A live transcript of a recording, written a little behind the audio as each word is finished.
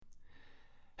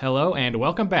Hello and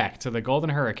welcome back to the Golden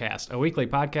Hurricast, a weekly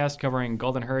podcast covering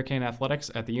Golden Hurricane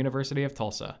athletics at the University of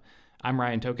Tulsa. I'm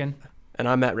Ryan Token. And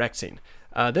I'm Matt Rexine.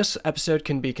 This episode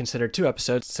can be considered two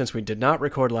episodes since we did not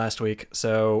record last week,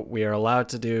 so we are allowed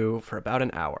to do for about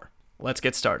an hour. Let's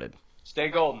get started. Stay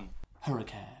golden.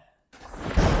 Hurricane.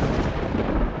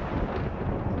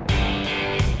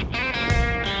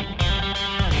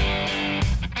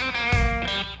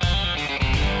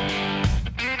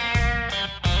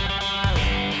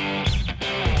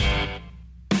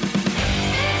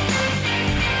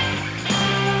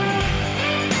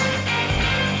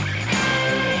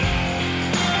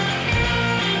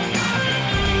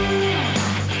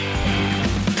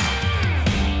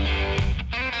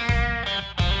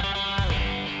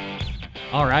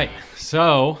 All right,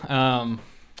 so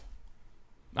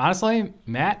honestly,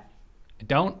 Matt, I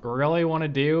don't really want to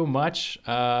do much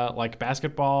like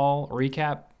basketball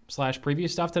recap / preview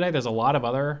stuff today. There's a lot of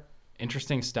other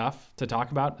interesting stuff to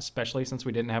talk about, especially since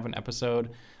we didn't have an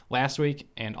episode last week,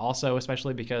 and also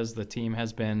especially because the team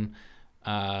has been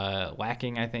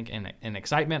lacking, I think, in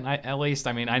excitement, at least.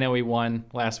 I mean, I know we won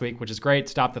last week, which is great.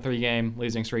 Stopped the 3-game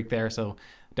losing streak there, so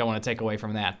don't want to take away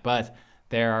from that. But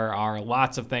there are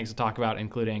lots of things to talk about,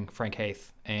 including Frank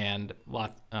Haith and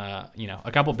a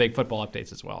couple big football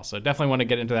updates as well. So definitely want to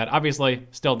get into that. Obviously,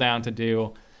 still down to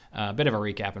do a bit of a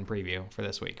recap and preview for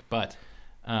this week, but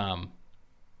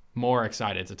more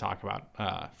excited to talk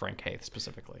about Frank Haith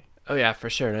specifically. Oh yeah, for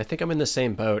sure. And I think I'm in the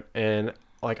same boat. And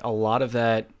like a lot of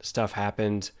that stuff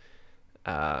happened,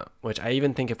 which I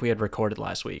even think if we had recorded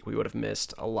last week, we would have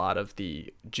missed a lot of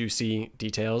the juicy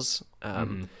details.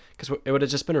 Because it would have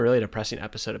just been a really depressing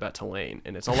episode about Tulane,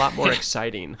 and it's a lot more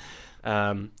exciting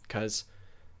because,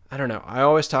 I don't know,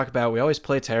 we always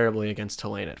play terribly against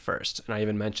Tulane at first, and I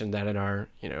even mentioned that in our,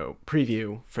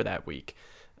 preview for that week,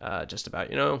 just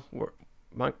about,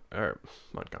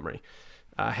 Montgomery.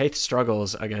 Haith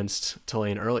struggles against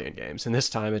Tulane early in games, and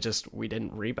this time we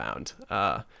didn't rebound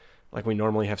like we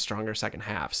normally have stronger second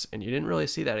halves, and you didn't really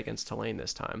see that against Tulane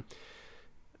this time.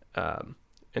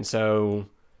 And so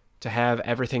to have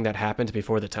everything that happened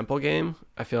before the Temple game,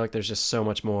 I feel like there's just so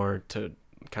much more to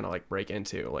kind of like break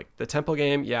into. Like the Temple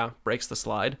game, yeah, breaks the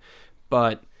slide,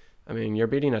 but I mean, you're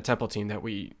beating a Temple team that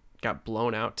we got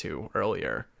blown out to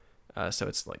earlier. So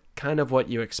it's like kind of what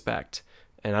you expect.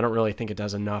 And I don't really think it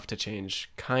does enough to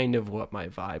change kind of what my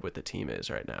vibe with the team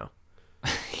is right now.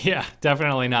 Yeah,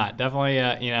 definitely not. Definitely,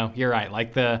 you're right.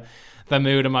 Like the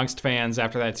mood amongst fans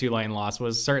after that Tulane loss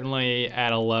was certainly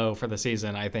at a low for the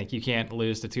season. I think you can't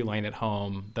lose to Tulane at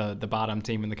home, the bottom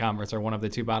team in the conference, or one of the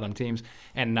two bottom teams,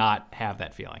 and not have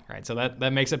that feeling, right? So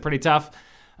that makes it pretty tough.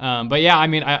 But yeah, I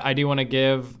mean, I do want to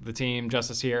give the team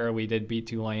justice here. We did beat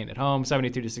Tulane at home,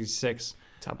 72-66.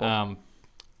 Temple.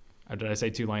 Or did I say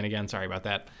Tulane again? Sorry about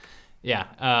that.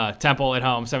 Yeah, Temple at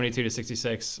home,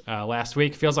 72-66 last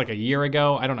week. Feels like a year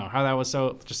ago. I don't know how that was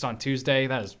so just on Tuesday.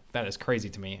 That is crazy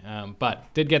to me.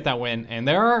 But did get that win, and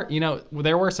there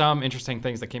were some interesting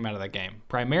things that came out of that game.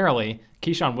 Primarily,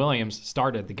 Keyshawn Williams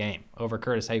started the game over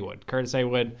Curtis Haywood. Curtis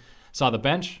Haywood saw the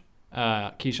bench.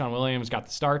 Keyshawn Williams got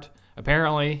the start.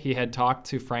 Apparently, he had talked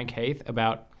to Frank Haith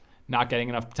about not getting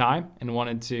enough time and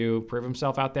wanted to prove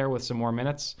himself out there with some more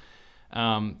minutes.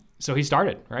 So he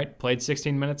started, right? Played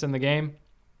 16 minutes in the game,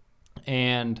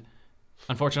 and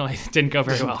unfortunately, it didn't go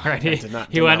very well, right? He did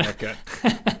not look good.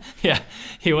 Yeah,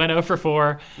 he went 0 for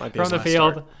 4 from the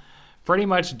field. Start. Pretty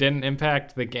much didn't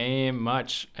impact the game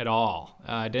much at all.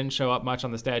 Didn't show up much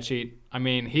on the stat sheet. I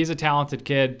mean, he's a talented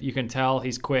kid. You can tell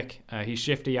he's quick. He's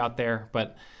shifty out there.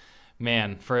 But,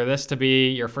 man, for this to be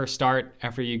your first start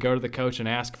after you go to the coach and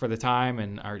ask for the time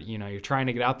and you're trying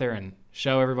to get out there and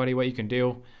show everybody what you can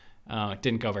do, it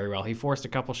didn't go very well. He forced a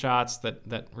couple shots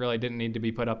that really didn't need to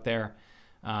be put up there.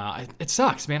 It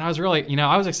sucks, man. I was really,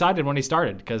 I was excited when he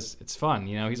started because it's fun.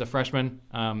 He's a freshman.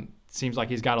 Seems like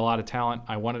he's got a lot of talent.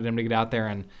 I wanted him to get out there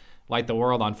and light the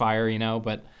world on fire,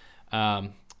 but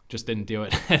just didn't do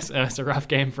it. It's a rough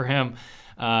game for him.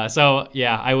 So,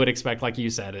 yeah, I would expect, like you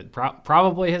said, it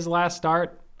probably his last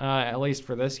start, at least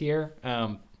for this year.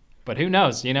 But who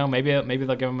knows? Maybe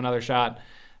they'll give him another shot.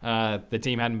 The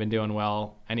team hadn't been doing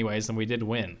well anyways, and we did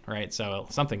win, right? So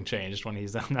something changed when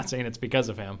he's. I'm not saying it's because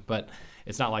of him, but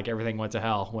it's not like everything went to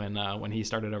hell when he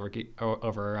started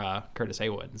over Curtis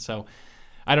Haywood. So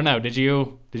I don't know. Did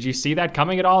you see that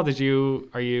coming at all? Do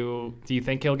you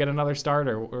think he'll get another start,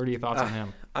 or what are your thoughts on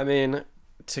him? I mean,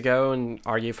 to go and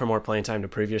argue for more playing time to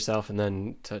prove yourself, and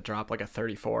then to drop like a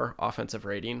 34 offensive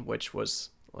rating, which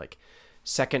was like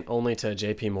second only to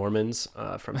JP Mormon's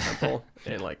from Temple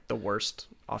and like the worst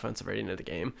offensive rating of the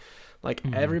game. Like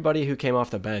everybody who came off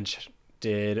the bench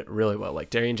did really well. Like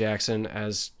Darian Jackson,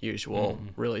 as usual,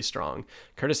 really strong.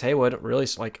 Curtis Haywood really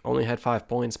like only had 5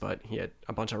 points, but he had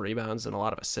a bunch of rebounds and a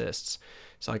lot of assists.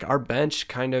 So like our bench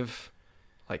definitely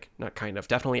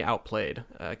outplayed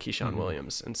Keyshawn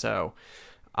Williams. And so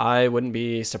I wouldn't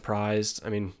be surprised. I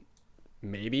mean,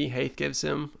 maybe Haith gives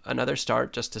him another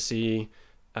start just to see,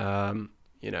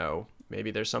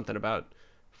 maybe there's something about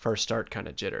first start kind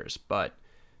of jitters, but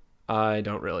I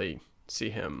don't really see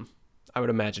him. I would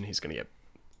imagine he's going to get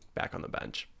back on the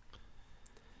bench.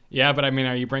 Yeah, but I mean,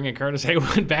 are you bringing Curtis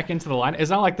Haywood back into the line? It's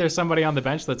not like there's somebody on the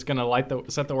bench that's going to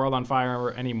set the world on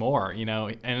fire anymore,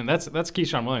 And that's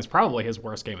Keyshawn Williams, probably his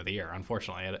worst game of the year,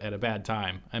 unfortunately, at a bad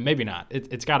time. And maybe not.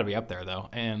 It's got to be up there though.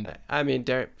 And I mean,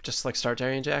 just like start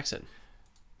Darian Jackson.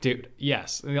 Dude,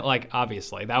 yes, like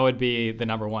obviously that would be the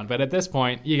number one. But at this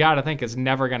point, you got to think it's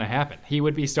never going to happen. He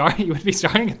would be starting.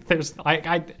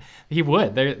 He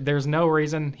would. There's no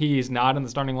reason he's not in the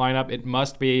starting lineup. It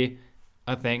must be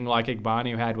a thing like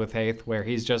Igbanu had with Haith, where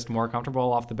he's just more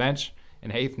comfortable off the bench,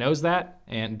 and Haith knows that,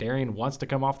 and Darian wants to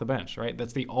come off the bench. Right?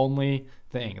 That's the only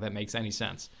thing that makes any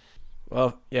sense.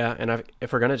 Well, yeah, and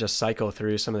if we're gonna just cycle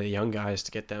through some of the young guys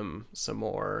to get them some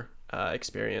more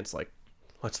experience, like,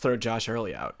 let's throw Josh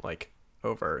Early out, like,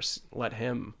 let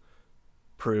him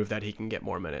prove that he can get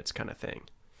more minutes, kind of thing.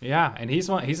 Yeah, and he's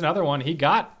another one. He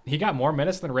got more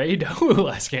minutes than Ray Dowu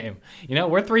last game.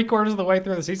 We're 3/4 of the way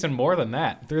through the season, more than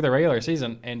that, through the regular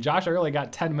season, and Josh Early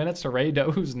got 10 minutes to Ray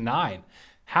Dowu's 9.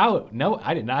 How? No,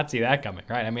 I did not see that coming,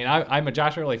 right? I mean, I'm a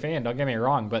Josh Early fan, don't get me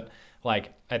wrong, but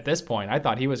like at this point, I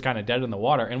thought he was kind of dead in the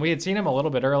water, and we had seen him a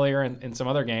little bit earlier in some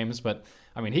other games, but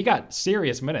I mean, he got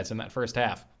serious minutes in that first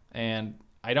half, and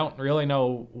I don't really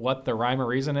know what the rhyme or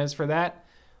reason is for that.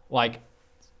 Like,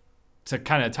 to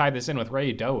kind of tie this in with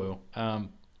Ray Dowu,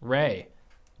 Ray,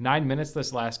 9 minutes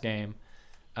this last game.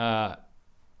 Not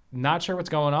sure what's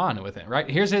going on with it, right?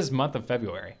 Here's his month of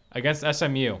February. Against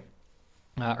SMU,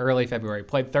 early February,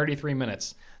 played 33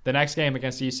 minutes. The next game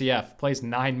against UCF, plays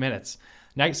 9 minutes.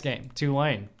 Next game,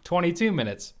 Tulane, 22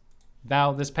 minutes.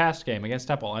 Now this past game against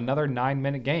Temple, another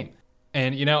 9-minute game.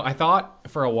 And, I thought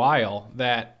for a while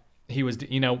that he was,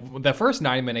 the first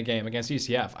 9-minute game against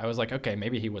UCF, I was like, okay,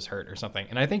 maybe he was hurt or something.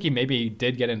 And I think he maybe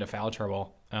did get into foul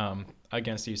trouble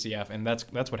against UCF. And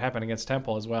that's what happened against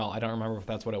Temple as well. I don't remember if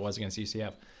that's what it was against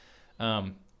UCF.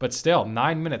 But still,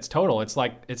 9 minutes total. It's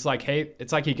like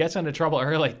he gets into trouble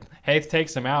early. Haith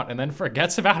takes him out and then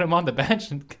forgets about him on the bench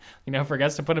and,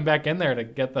 forgets to put him back in there to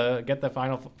get the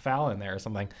final foul in there or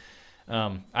something.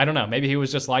 I don't know. Maybe he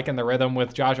was just liking the rhythm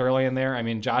with Josh Early in there. I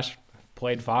mean, Josh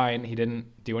played fine. He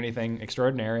didn't do anything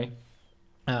extraordinary.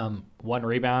 1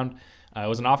 rebound. It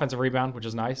was an offensive rebound, which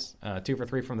is nice. 2 for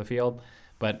 3 from the field.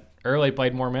 But Early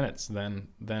played more minutes than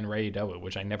Ray Dowu,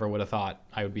 which I never would have thought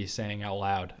I would be saying out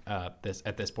loud at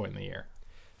this point in the year.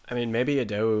 I mean, maybe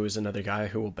Dowu is another guy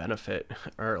who will benefit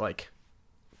or like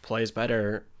plays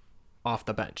better off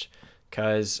the bench.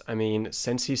 Because, I mean,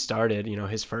 since he started,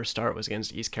 his first start was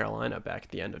against East Carolina back at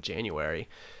the end of January.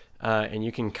 And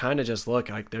you can kind of just look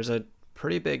like there's a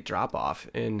pretty big drop off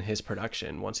in his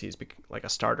production once he's like a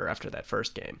starter after that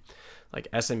first game. Like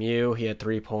SMU, he had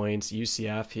 3 points.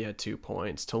 UCF, he had 2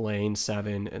 points. Tulane,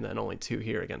 7, and then only 2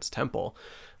 here against Temple.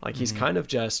 Like he's kind of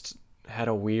just had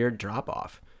a weird drop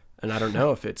off. And I don't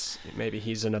know if it's maybe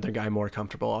he's another guy more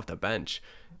comfortable off the bench,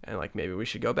 and like maybe we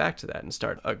should go back to that and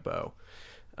start Ugbo.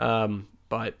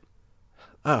 But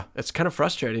it's kind of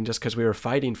frustrating just because we were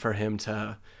fighting for him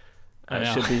to.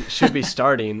 Should be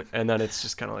starting, and then it's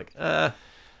just kind of like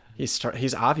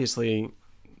he's obviously,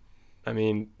 I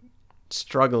mean,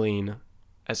 struggling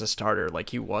as a starter. Like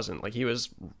he was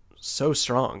so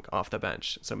strong off the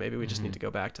bench. So maybe we just need to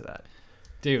go back to that.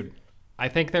 Dude, I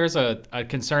think there's a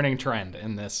concerning trend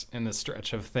in this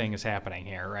stretch of things happening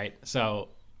here, right? So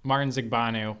Martin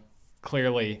Igbanu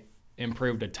clearly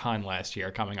improved a ton last year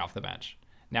coming off the bench.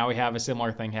 Now we have a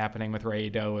similar thing happening with Ray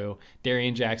Dowu.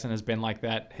 Darian Jackson has been like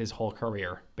that his whole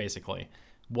career, basically.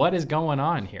 What is going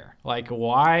on here? Like,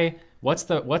 why? What's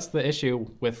the issue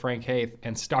with Frank Haith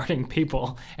and starting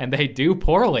people and they do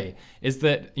poorly? Is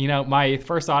that, my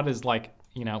first thought is like,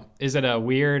 is it a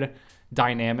weird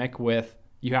dynamic with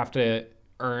you have to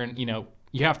earn,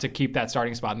 you have to keep that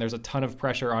starting spot, and there's a ton of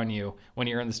pressure on you when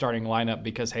you're in the starting lineup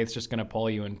because Haith's just going to pull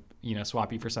you and,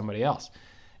 swap you for somebody else.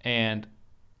 And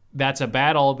that's a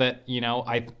battle that,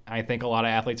 I think a lot of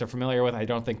athletes are familiar with. I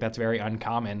don't think that's very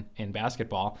uncommon in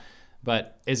basketball.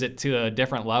 But is it to a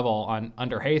different level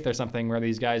under Haith or something where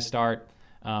these guys start,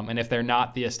 and if they're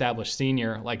not the established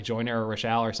senior like Joyner or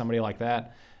Rochelle or somebody like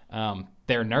that,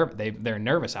 they're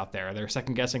nervous out there. They're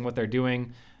second guessing what they're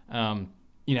doing. And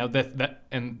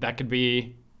that could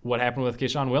be what happened with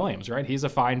Keyshawn Williams, right? He's a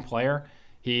fine player.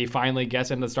 He finally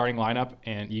gets into the starting lineup,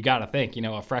 and you got to think,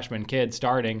 a freshman kid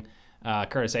starting.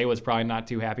 Curtis A was probably not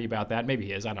too happy about that. Maybe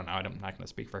he is. I don't know. I'm not going to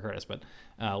speak for Curtis, but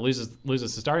loses the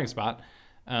starting spot.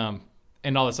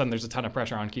 And all of a sudden, there's a ton of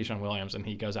pressure on Keyshawn Williams, and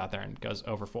he goes out there and goes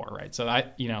over 4, right? So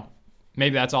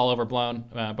maybe that's all overblown,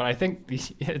 but I think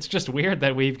it's just weird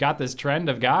that we've got this trend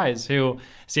of guys who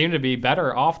seem to be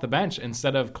better off the bench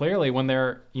instead of clearly when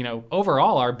they're,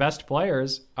 overall our best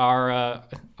players are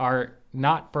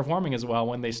not performing as well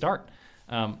when they start.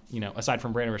 Aside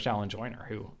from Brandon Rochelle and Joyner,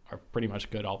 who are pretty much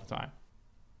good all the time.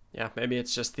 Yeah, maybe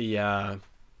it's just the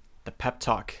pep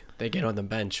talk they get on the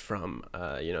bench from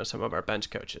some of our bench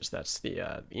coaches. That's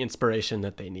the inspiration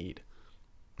that they need.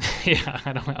 Yeah,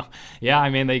 I don't know. Yeah, I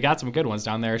mean, they got some good ones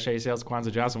down there. Shea Sales,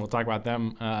 Kwanzaa Johnson. We'll talk about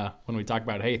them when we talk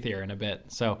about Haith here in a bit.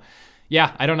 So,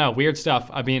 yeah, I don't know. Weird stuff.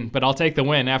 I mean, but I'll take the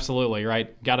win. Absolutely,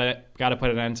 right? Got to put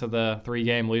an end to the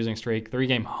 3-game losing streak.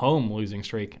 3-game home losing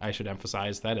streak, I should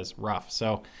emphasize. That is rough.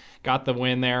 So, got the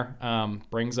win there.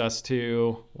 Brings us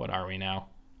to, what are we now?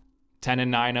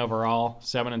 10-9 overall,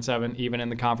 7-7, even in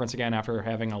the conference again after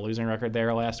having a losing record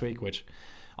there last week, which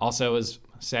also is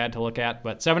sad to look at.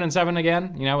 But 7-7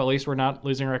 again, at least we're not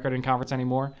losing record in conference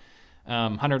anymore.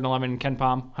 111 in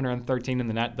KenPom, 113 in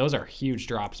the net. Those are huge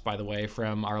drops, by the way,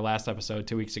 from our last episode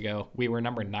 2 weeks ago. We were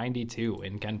number 92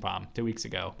 in KenPom 2 weeks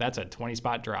ago. That's a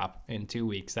 20-spot drop in 2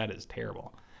 weeks. That is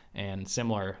terrible. And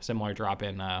similar drop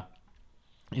in the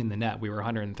net. We were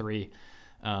 103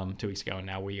 2 weeks ago, and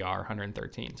now we are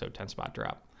 113, so 10-spot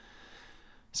drop.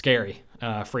 Scary.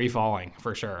 Free falling,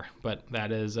 for sure. But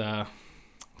that is...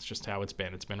 it's just how it's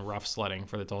been. It's been rough sledding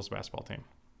for the Tulsa basketball team.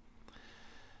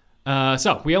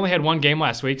 So we only had one game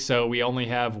last week, so we only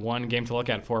have one game to look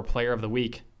at for Player of the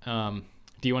Week. Do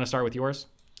you want to start with yours?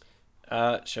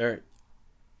 Sure.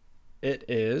 It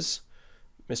is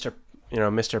Mr.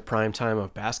 Primetime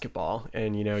of basketball,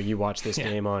 and you watch this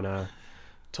game on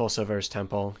Tulsa versus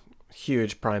Temple.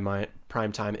 Huge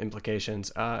primetime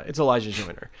implications. It's Elijah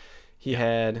Joyner. He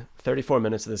had 34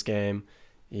 minutes of this game.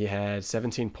 He had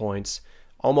 17 points.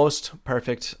 Almost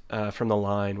perfect from the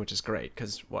line, which is great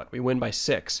because we win by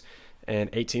 6, and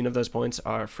 18 of those points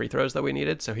are free throws that we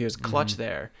needed. So he was clutch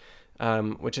there,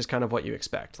 which is kind of what you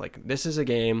expect. Like, this is a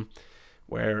game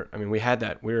where, we had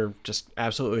that. We were just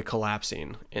absolutely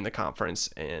collapsing in the conference,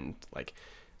 and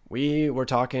we were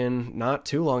talking not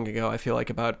too long ago, I feel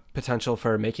like, about potential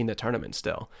for making the tournament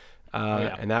still.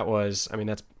 And that was,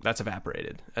 that's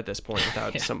evaporated at this point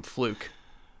without some fluke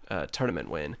tournament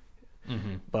win.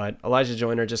 Mm-hmm. But Elijah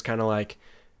Joyner just kind of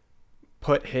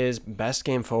put his best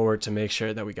game forward to make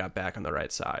sure that we got back on the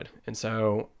right side. And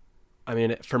so,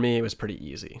 for me, it was pretty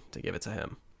easy to give it to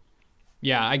him.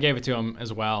 Yeah, I gave it to him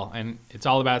as well. And it's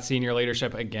all about senior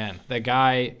leadership again. The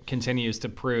guy continues to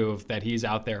prove that he's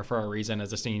out there for a reason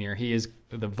as a senior. He is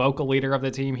the vocal leader of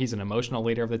the team. He's an emotional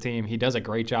leader of the team. He does a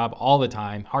great job all the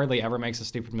time, hardly ever makes a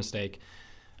stupid mistake.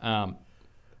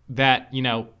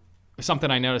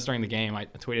 Something I noticed during the game, I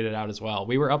tweeted it out as well.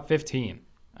 We were up 15,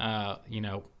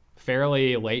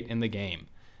 fairly late in the game.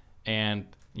 And,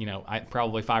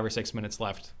 probably 5 or 6 minutes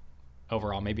left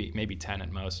overall, maybe 10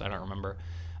 at most. I don't remember.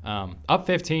 Up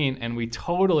 15, and we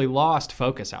totally lost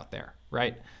focus out there,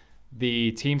 right?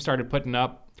 The team started putting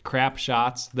up crap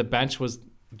shots. The bench was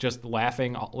just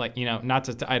laughing,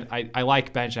 I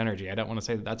like bench energy. I don't want to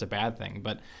say that that's a bad thing,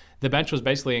 but the bench was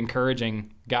basically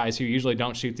encouraging guys who usually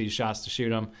don't shoot these shots to shoot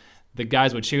them. The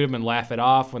guys would shoot them and laugh it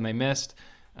off when they missed.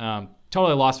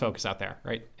 Totally lost focus out there,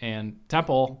 right? And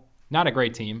Temple, not a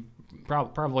great team,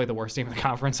 probably the worst team in the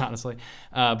conference, honestly.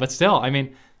 But still,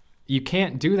 you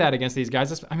can't do that against these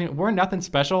guys. We're nothing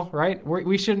special, right?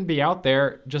 We shouldn't be out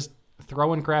there just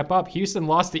throwing crap up. Houston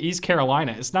lost to East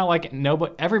Carolina. It's not like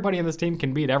everybody in this team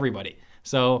can beat everybody.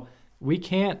 So we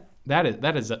can't. That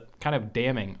is kind of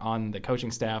damning on the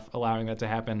coaching staff allowing that to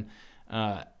happen,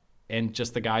 and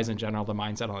just the guys in general, the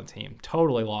mindset on the team.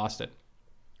 Totally lost it.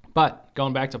 But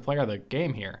going back to player of the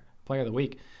game here, player of the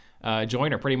week,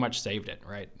 Joyner pretty much saved it,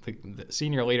 right? The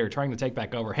senior leader trying to take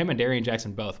back over. Him and Darian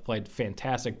Jackson both played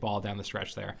fantastic ball down the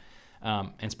stretch there.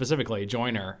 And specifically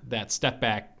Joyner, that step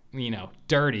back,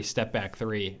 dirty step back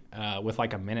three with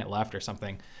a minute left or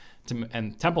something.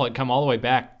 And Temple had come all the way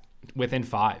back within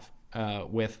 5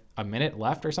 with a minute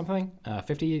left or something,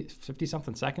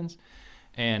 50-something seconds.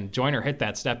 And Joyner hit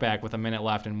that step back with a minute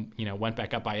left and, went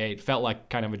back up by 8. Felt like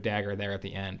kind of a dagger there at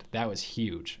the end. That was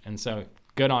huge. And so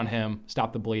good on him.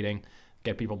 Stop the bleeding.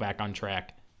 Get people back on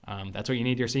track. That's what you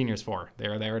need your seniors for.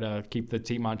 They're there to keep the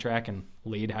team on track and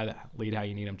lead how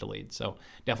you need them to lead. So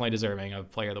definitely deserving of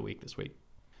Player of the Week this week.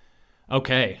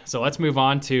 Okay, so let's move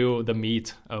on to the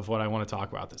meat of what I want to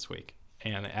talk about this week.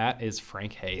 and that is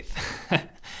Frank Haith.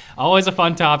 Always a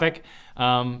fun topic.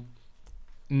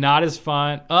 Not as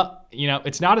fun.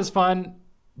 It's not as fun,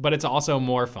 but it's also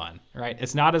more fun, right?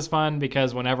 It's not as fun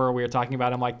because whenever we're talking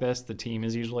about him like this, the team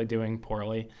is usually doing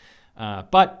poorly.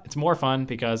 But it's more fun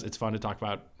because it's fun to talk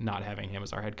about not having him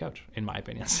as our head coach, in my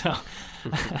opinion. So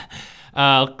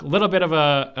a little bit of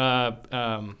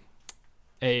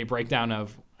a breakdown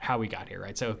of how we got here,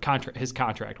 right? So his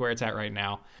contract, where it's at right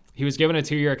now. He was given a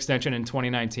 2-year extension in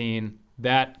 2019.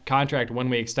 That contract, when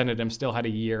we extended him, still had a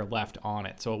year left on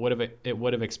it. So it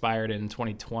would have expired in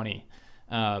 2020.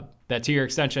 That 2-year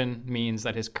extension means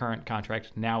that his current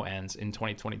contract now ends in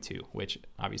 2022, which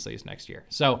obviously is next year.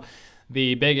 So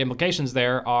the big implications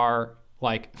there are,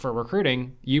 like, for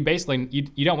recruiting, you basically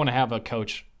you don't want to have a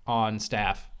coach on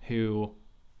staff who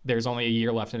there's only a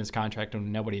year left in his contract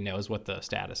and nobody knows what the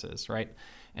status is, right?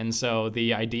 And so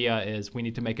the idea is we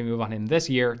need to make a move on him this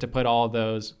year to put all of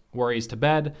those worries to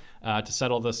bed, to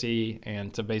settle the sea,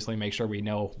 and to basically make sure we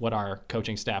know what our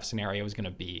coaching staff scenario is going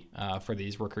to be for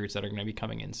these recruits that are going to be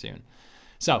coming in soon.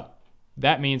 So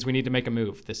that means we need to make a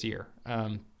move this year.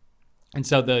 And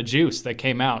so the juice that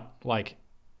came out, I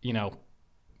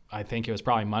think it was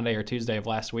probably Monday or Tuesday of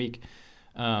last week.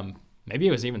 Maybe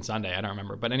it was even Sunday. I don't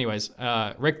remember. But anyways,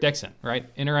 Rick Dixon, right?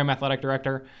 Interim athletic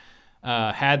director,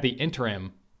 had the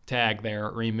interim tag there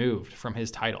removed from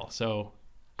his title. So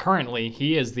currently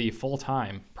he is the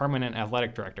full-time permanent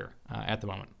athletic director at the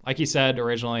moment. Like he said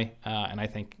originally, and I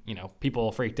think,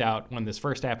 people freaked out when this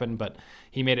first happened, but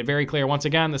he made it very clear once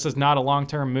again, this is not a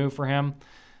long-term move for him.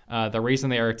 The reason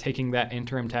they are taking that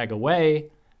interim tag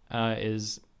away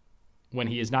is when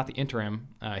he is not the interim,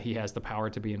 he has the power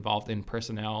to be involved in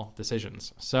personnel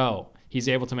decisions. So he's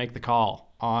able to make the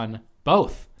call on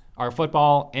both our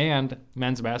football and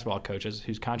men's basketball coaches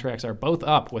whose contracts are both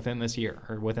up within this year,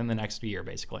 or within the next year,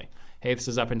 basically. Haith's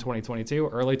is up in 2022,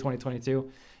 early 2022,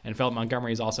 and Felton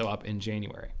Montgomery is also up in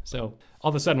January. So all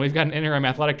of a sudden, we've got an interim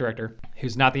athletic director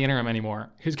who's not the interim anymore,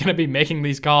 who's going to be making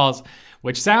these calls,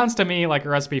 which sounds to me like a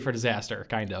recipe for disaster,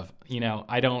 kind of.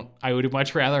 I would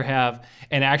much rather have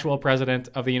an actual president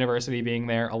of the university being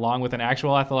there, along with an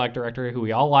actual athletic director who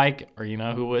we all like, or,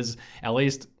 who was at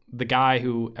least the guy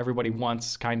who everybody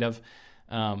wants, kind of.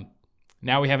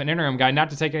 Now we have an interim guy,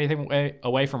 not to take anything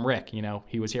away from Rick.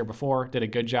 He was here before, did a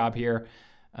good job here.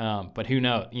 But who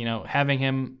knows? Having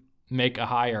him make a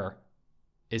hire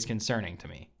is concerning to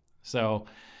me. So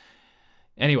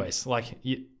anyways,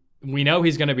 we know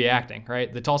he's going to be acting, right?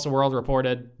 The Tulsa World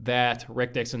reported that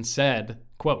Rick Dixon said,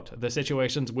 quote, "The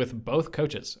situations with both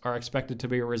coaches are expected to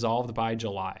be resolved by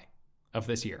July of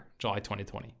this year, July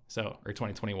 2020, or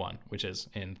 2021, which is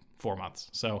in 4 months."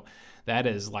 So that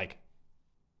is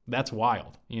that's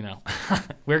wild.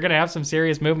 We're going to have some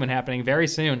serious movement happening very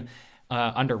soon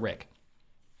under Rick.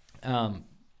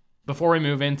 Before we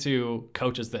move into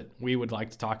coaches that we would like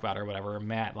to talk about or whatever,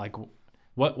 Matt,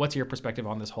 what's your perspective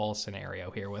on this whole scenario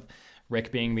here with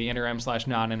Rick being the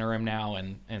interim/non-interim now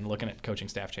and looking at coaching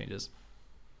staff changes?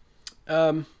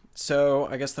 So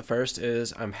I guess the first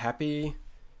is I'm happy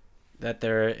that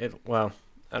I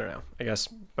don't know. I guess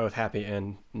both happy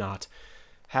and not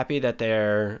happy that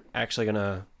they're actually going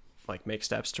to make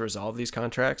steps to resolve these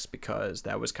contracts, because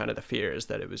that was kind of the fear, is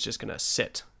that it was just going to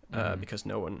sit because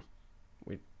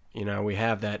we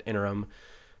have that interim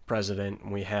president,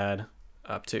 and we had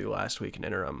up to last week an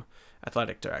interim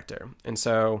athletic director. And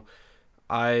so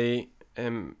I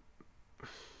don't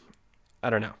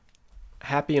know,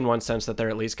 happy in one sense that they're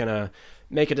at least going to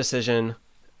make a decision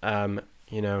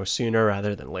sooner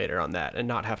rather than later on that, and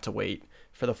not have to wait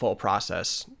for the full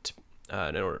process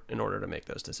in order to make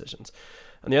those decisions.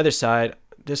 On the other side,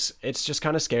 it's just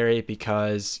kind of scary,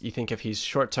 because you think if he's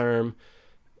short term,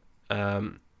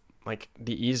 the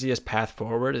easiest path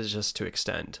forward is just to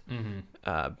extend,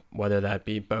 whether that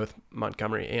be both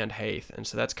Montgomery and Haith. And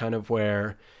so that's kind of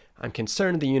where I'm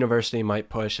concerned the university might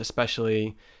push,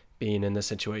 especially being in the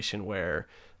situation where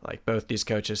both these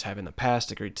coaches have in the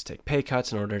past agreed to take pay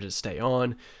cuts in order to stay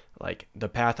on. The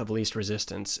path of least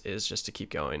resistance is just to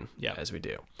keep going as we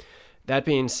do. That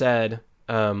being said,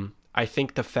 I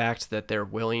think the fact that they're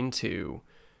willing to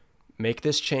make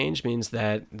this change means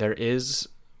that there is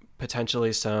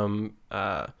potentially some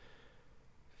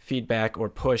feedback or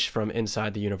push from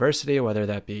inside the university, whether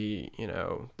that be,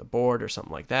 the board or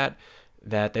something like that,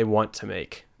 that they want to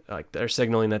make. They're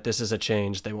signaling that this is a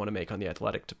change they want to make on the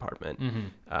athletic department.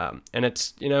 And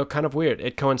it's, kind of weird.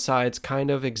 It coincides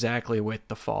kind of exactly with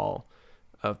the fall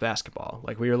of basketball.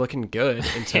 We were looking good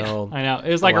until I know.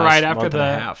 It was right after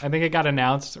I think it got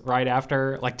announced right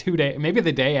after 2 days, maybe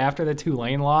the day after the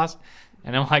Tulane loss.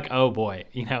 And I'm like, oh boy,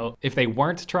 if they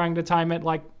weren't trying to time it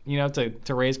like,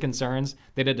 to raise concerns,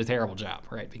 they did a terrible job,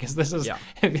 right? Because this is,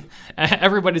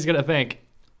 everybody's going to think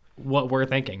what we're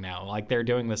thinking now. Like they're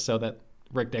doing this so that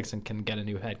Rick Dixon can get a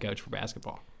new head coach for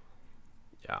basketball.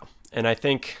 Yeah. And I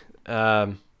think,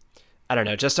 I don't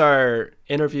know, just our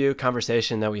interview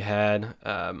conversation that we had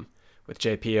with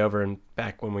JP over and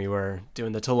back when we were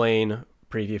doing the Tulane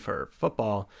preview for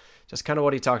football, just kind of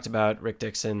what he talked about Rick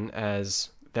Dixon as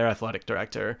their athletic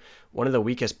director. One of the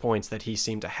weakest points that he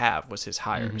seemed to have was his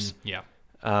hires. Mm-hmm.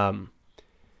 Yeah.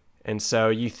 And so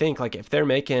you think like if they're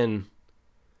making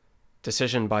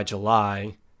decision by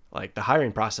July, like the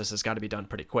hiring process has got to be done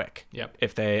pretty quick. Yep.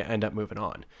 If they end up moving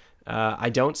on. I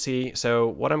don't see,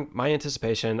 so my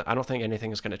anticipation, I don't think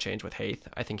anything is going to change with Haith.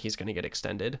 I think he's going to get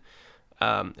extended,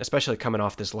 especially coming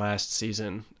off this last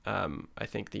season. I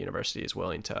think the university is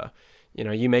willing to,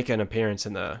 you make an appearance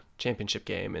in the championship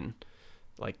game and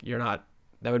like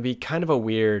that would be kind of a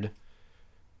weird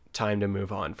time to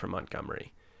move on from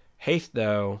Montgomery. Haith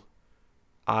though,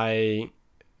 like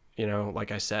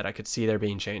I said, I could see there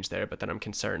being change there, but then I'm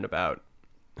concerned about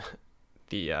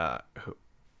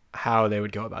how they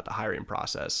would go about the hiring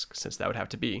process, since that would have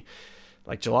to be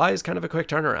like July is kind of a quick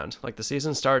turnaround. Like the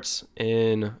season starts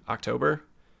in October,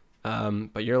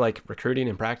 but you're like recruiting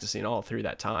and practicing all through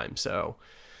that time. So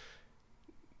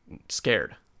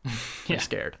scared. I'm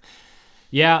scared.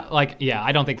 Yeah.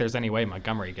 I don't think there's any way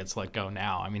Montgomery gets let go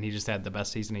now. I mean, he just had the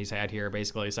best season he's had here,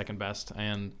 basically second best.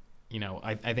 And,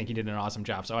 I think he did an awesome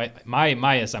job. So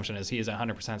my assumption is he is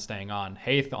 100% staying on.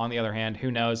 Haith, on the other hand,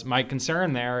 who knows? My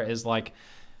concern there is like,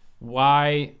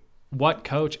 what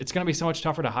coach? It's going to be so much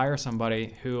tougher to hire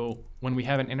somebody who, when we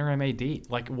have an interim AD,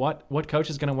 like what coach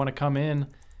is going to want to come in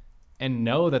and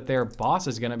know that their boss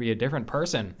is going to be a different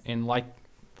person in like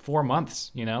 4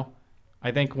 months,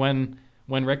 I think when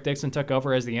Rick Dixon took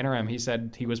over as the interim, he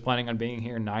said he was planning on being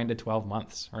here 9 to 12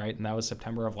 months, right? And that was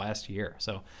September of last year.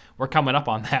 So we're coming up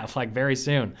on that like very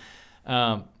soon.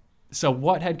 So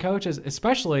what head coaches,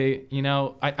 especially,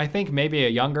 I think maybe a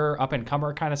younger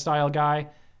up-and-comer kind of style guy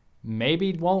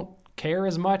maybe won't care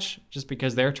as much just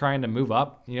because they're trying to move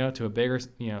up, to a bigger,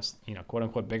 quote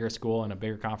unquote bigger school and a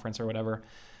bigger conference or whatever.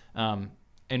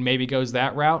 And maybe goes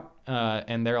that route.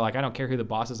 And they're like, I don't care who the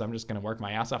boss is. I'm just going to work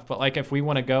my ass off. But like, if we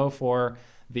want to go for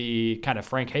the kind of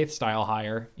Frank Haith style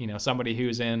hire, somebody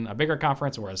who's in a bigger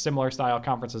conference or a similar style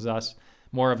conference as us,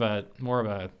 more of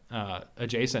a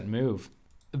adjacent move.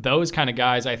 Those kind of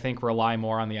guys, I think, rely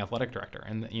more on the athletic director.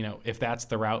 And, if that's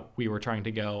the route we were trying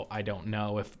to go, I don't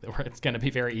know if it's going to be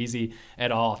very easy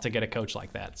at all to get a coach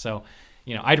like that. So,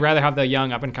 I'd rather have the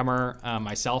young up-and-comer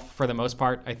myself for the most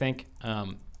part, I think.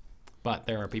 But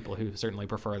there are people who certainly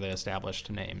prefer the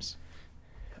established names.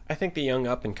 I think the young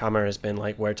up-and-comer has been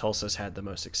like where Tulsa's had the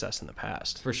most success in the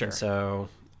past. For sure. And so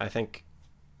I think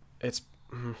it's,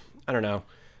 I don't know.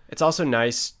 It's also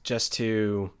nice just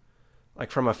to,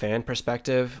 like from a fan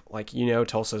perspective, like,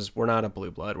 Tulsa's, we're not a blue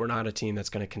blood. We're not a team that's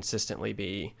going to consistently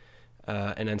be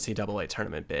an NCAA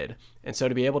tournament bid. And so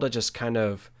to be able to just kind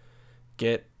of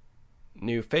get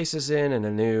new faces in and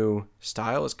a new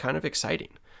style is kind of exciting.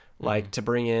 Like to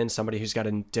bring in somebody who's got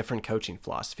a different coaching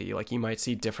philosophy, like you might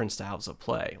see different styles of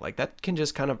play. Like that can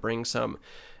just kind of bring some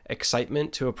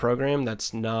excitement to a program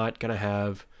that's not going to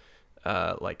have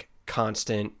like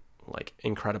constant, like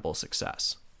incredible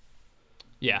success.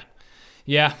 Yeah,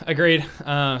 agreed.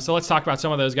 So let's talk about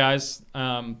some of those guys.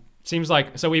 Seems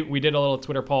like, so we did a little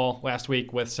Twitter poll last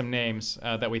week with some names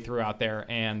that we threw out there,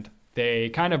 and they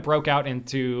kind of broke out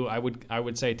into, I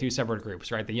would say, two separate groups,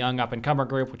 right? The young up-and-comer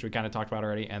group, which we kind of talked about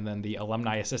already, and then the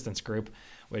alumni assistants group,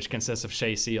 which consists of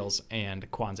Shea Seals and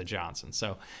Kwanzaa Johnson.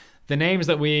 So the names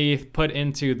that we put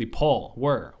into the poll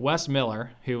were Wes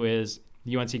Miller, who is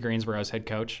UNC Greensboro's head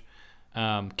coach,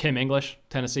 Kim English,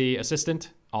 Tennessee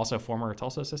assistant, also former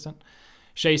Tulsa assistant,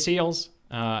 Shea Seals,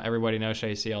 everybody knows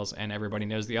Shea Seals, and everybody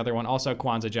knows the other one, also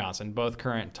Kwanzaa Johnson, both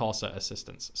current Tulsa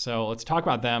assistants. So let's talk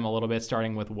about them a little bit,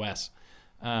 starting with Wes.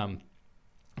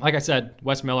 Like I said,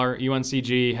 Wes Miller,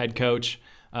 UNCG head coach,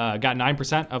 got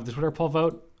 9% of the Twitter poll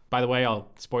vote. By the way, I'll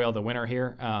spoil the winner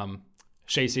here.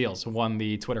 Shea Seals won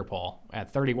the Twitter poll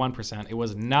at 31%. It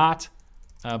was not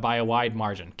by a wide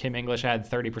margin. Kim English had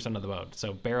 30% of the vote,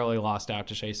 so barely lost out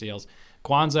to Shea Seals.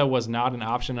 Kwanzaa was not an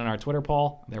option in our Twitter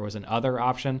poll. There was an other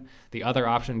option. The other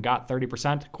option got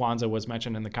 30%. Kwanzaa was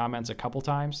mentioned in the comments a couple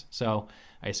times, so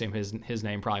I assume his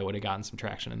name probably would have gotten some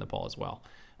traction in the poll as well.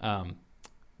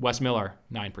 Wes Miller,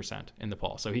 9% in the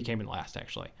poll, so he came in last,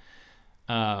 actually.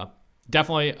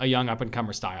 Definitely a young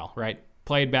up-and-comer style, right?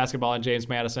 Played basketball at James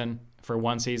Madison for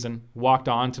one season, walked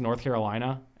on to North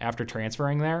Carolina after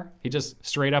transferring there. He just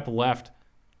straight up left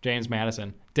James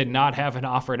Madison, did not have an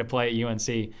offer to play at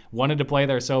UNC, wanted to play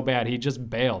there so bad, he just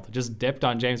bailed, just dipped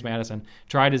on James Madison,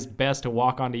 tried his best to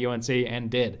walk onto UNC and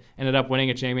did. Ended up winning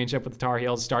a championship with the Tar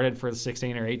Heels, started for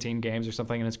 16 or 18 games or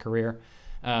something in his career.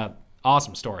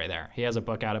 Awesome story there. He has a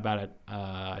book out about it.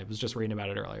 I was just reading about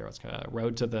it earlier. It's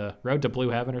Road to Blue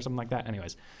Heaven or something like that.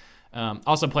 Anyways,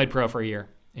 also played pro for a year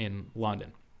in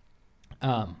London.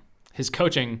 His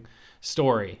coaching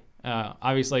story,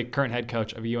 obviously current head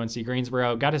coach of UNC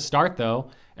Greensboro, got his start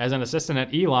though as an assistant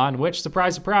at Elon, which,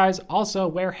 surprise, surprise, also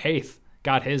where Haith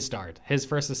got his start. His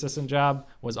first assistant job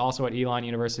was also at Elon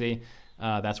University.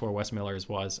 That's where Wes Miller's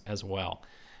was as well.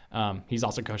 He's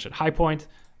also coached at High Point.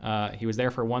 He was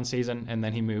there for one season, and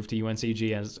then he moved to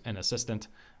UNCG as an assistant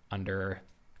under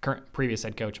previous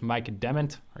head coach Mike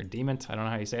Dement, I don't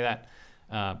know how you say that.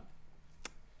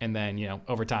 And then,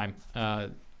 over time,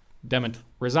 Dement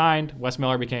resigned. Wes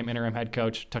Miller became interim head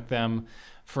coach, took them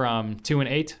from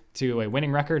 2-8 to a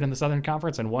winning record in the Southern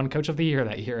Conference, and won Coach of the Year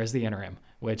that year as the interim,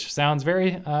 which sounds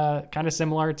very kind of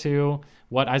similar to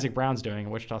what Isaac Brown's doing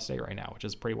in Wichita State right now, which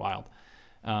is pretty wild.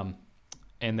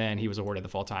 And then he was awarded the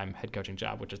full-time head coaching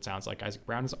job, which it sounds like Isaac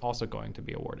Brown is also going to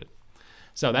be awarded.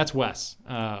 So that's Wes.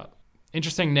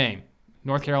 Interesting name.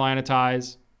 North Carolina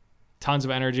ties, tons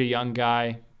of energy, young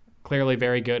guy, clearly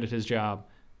very good at his job.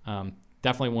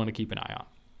 Definitely one to keep an eye on.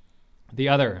 The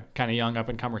other kind of young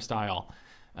up-and-comer style,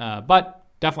 but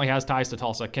definitely has ties to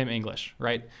Tulsa, Kim English,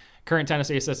 right? Current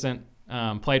Tennessee assistant,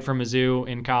 played for Mizzou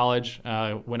in college.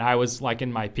 When I was like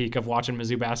in my peak of watching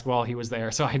Mizzou basketball, he was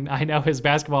there. So I know his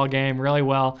basketball game really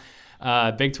well.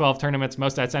 Big 12 tournaments,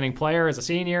 most outstanding player as a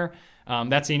senior.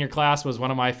 That senior class was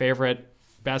one of my favorite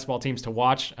basketball teams to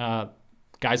watch.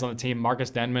 Guys on the team, Marcus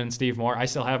Denman, Steve Moore. I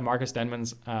still have Marcus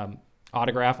Denman's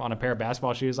autograph on a pair of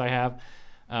basketball shoes I have.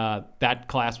 That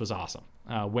class was awesome.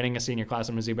 Winning a senior class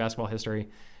in Mizzou basketball history.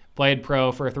 Played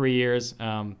pro for 3 years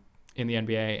in the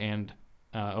NBA and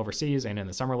overseas and in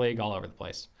the summer league, all over the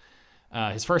place.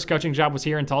 His first coaching job was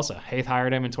here in Tulsa. Haith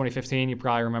hired him in 2015. You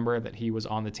probably remember that he was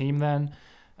on the team then.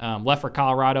 Left for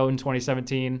Colorado in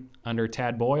 2017 under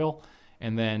Tad Boyle.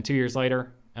 And then 2 years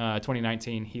later,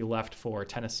 2019, he left for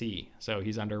Tennessee. So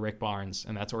he's under Rick Barnes,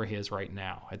 and that's where he is right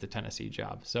now at the Tennessee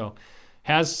job. So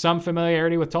has some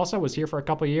familiarity with Tulsa, was here for a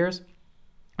couple of years.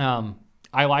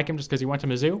 I like him just because he went to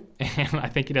Mizzou, and I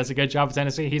think he does a good job at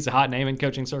Tennessee. He's a hot name in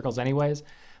coaching circles anyways.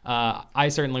 I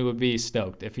certainly would be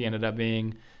stoked if he ended up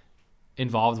being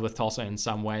involved with Tulsa in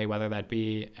some way, whether that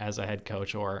be as a head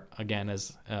coach or, again,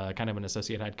 as kind of an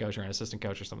associate head coach or an assistant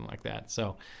coach or something like that.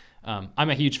 So I'm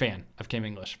a huge fan of Kim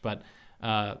English, but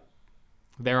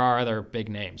there are other big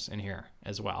names in here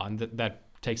as well, and that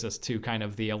takes us to kind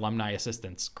of the alumni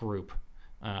assistants group,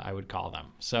 I would call them.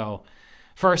 So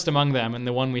first among them, and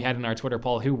the one we had in our Twitter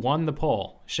poll, who won the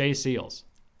poll, Shea Seals.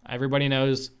 Everybody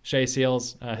knows Shea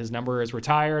Seals. His number is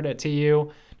retired at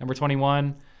TU, number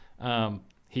 21.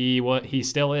 He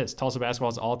still is Tulsa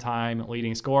basketball's all-time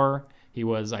leading scorer. He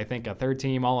was, I think, a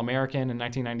third-team All-American in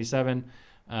 1997.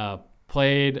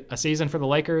 Played a season for the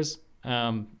Lakers,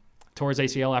 towards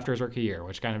ACL after his rookie year,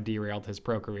 which kind of derailed his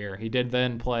pro career. He did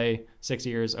then play 6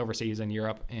 years overseas in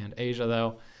Europe and Asia,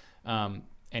 though.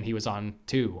 And he was on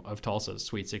 2 of Tulsa's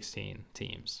Sweet 16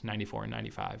 teams, 94 and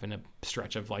 95, in a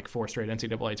stretch of like 4 straight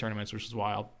NCAA tournaments, which is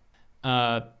wild.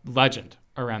 Legend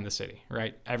around the city,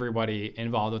 right? Everybody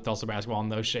involved with Tulsa basketball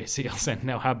knows Shea Seals and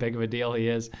know how big of a deal he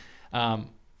is.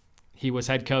 He was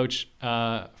head coach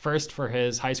first for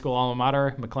his high school alma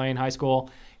mater, McLean High School,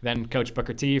 then coached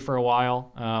Booker T for a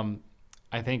while.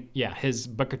 I think, his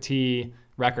Booker T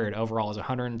record overall is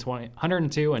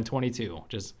 102 and 22,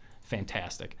 which is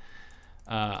fantastic.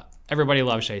 Everybody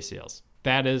loves Shea Seals.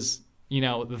 That is,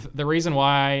 the reason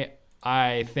why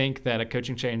I think that a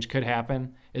coaching change could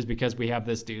happen is because we have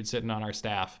this dude sitting on our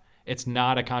staff. It's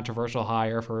not a controversial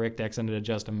hire for Rick Dixon to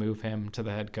just move him to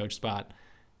the head coach spot.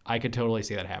 I could totally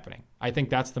see that happening. I think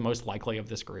that's the most likely of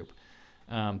this group.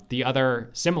 The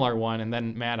other similar one, and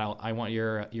then Matt, I want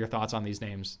your thoughts on these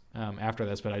names after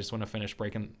this, but I just want to finish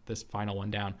breaking this final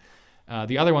one down.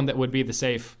 The other one that would be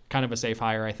kind of a safe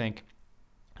hire, I think.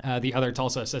 The other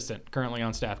Tulsa assistant currently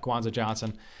on staff, Kwanzaa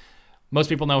Johnson. Most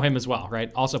people know him as well,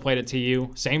 right? Also played at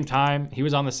TU. Same time. He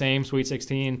was on the same Sweet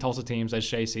 16 Tulsa teams as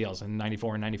Shea Seals in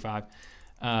 94 and 95.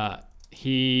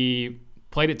 He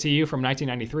played at TU from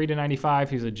 1993 to 95.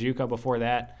 He was a JUCO before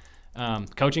that.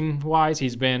 Coaching-wise,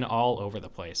 he's been all over the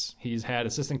place. He's had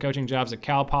assistant coaching jobs at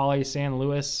Cal Poly, San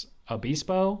Luis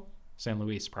Obispo,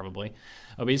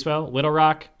 Little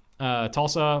Rock,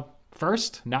 Tulsa,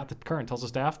 first, not the current Tulsa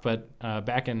staff, but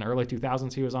back in early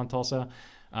 2000s, he was on Tulsa.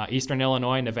 Eastern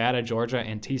Illinois, Nevada, Georgia,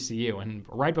 and TCU. And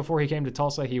right before he came to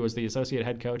Tulsa, he was the associate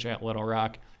head coach at Little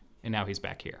Rock, and now he's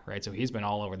back here, right? So he's been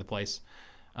all over the place,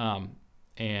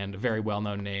 and a very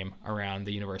well-known name around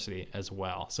the university as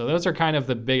well. So those are kind of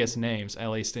the biggest names, at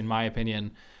least in my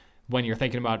opinion, when you're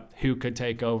thinking about who could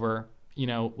take over.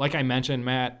 Like I mentioned,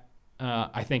 Matt,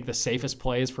 I think the safest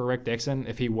plays for Rick Dixon,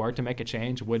 if he were to make a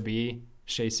change, would be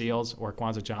Shea Seals or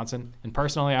Kwanzaa Johnson. And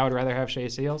personally, I would rather have Shea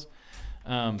Seals.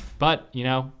 But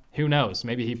who knows?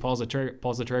 Maybe he pulls the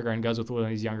trigger and goes with one of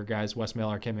these younger guys, Wes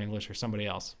Miller, Kim English, or somebody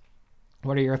else.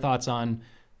 What are your thoughts on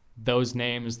those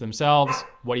names themselves?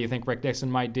 What do you think Rick Dixon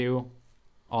might do?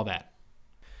 All that.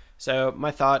 So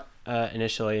my thought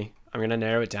initially, I'm going to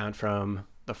narrow it down from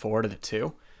the 4 to the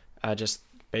 2, just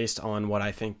based on what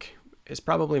I think is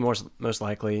probably most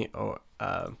likely, or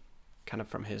kind of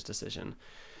from his decision.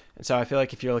 And so I feel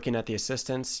like if you're looking at the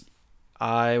assistants,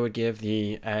 I would give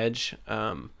the edge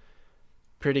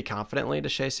pretty confidently to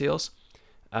Shea Seals,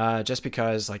 just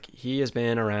because he has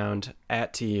been around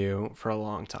at TU for a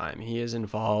long time. He is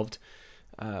involved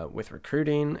with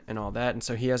recruiting and all that, and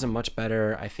so he has a much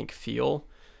better, I think, feel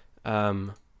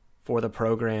for the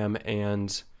program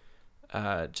and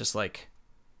just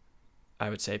I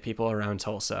would say people around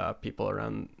Tulsa, people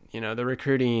around the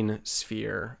recruiting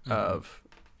sphere of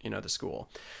the school,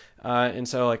 and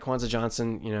so Kwanzaa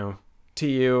Johnson,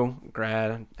 TU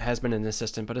grad, has been an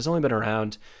assistant, but has only been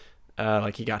around.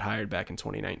 He got hired back in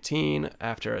 2019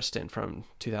 after a stint from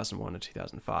 2001 to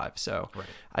 2005. So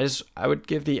right. I would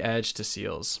give the edge to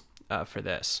Seals for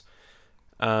this.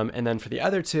 And then for the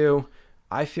other two,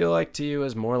 I feel like TU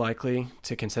is more likely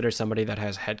to consider somebody that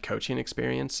has head coaching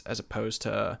experience as opposed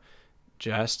to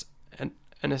just an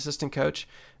assistant coach.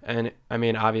 And I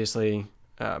mean, obviously,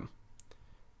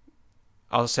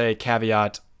 I'll say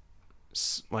caveat,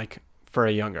 for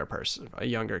a younger person, a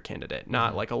younger candidate,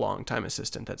 not a longtime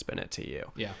assistant that's been at TU.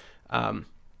 Yeah.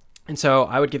 And so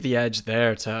I would give the edge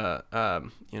there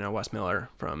to, Wes Miller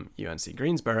from UNC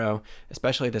Greensboro,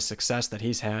 especially the success that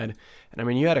he's had. And I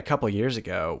mean, you had a couple years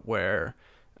ago where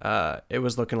it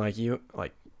was looking like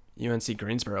UNC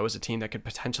Greensboro was a team that could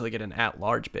potentially get an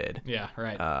at-large bid. Yeah,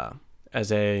 right.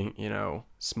 As a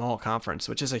small conference,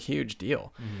 which is a huge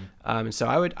deal. And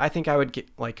so I think I would get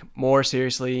more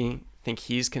seriously think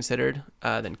he's considered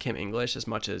than Kim English, as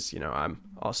much as I'm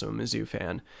also a Mizzou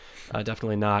fan,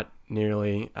 definitely not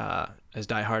nearly as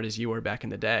diehard as you were back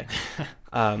in the day.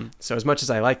 So as much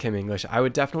as I like Kim English, I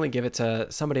would definitely give it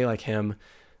to somebody like him,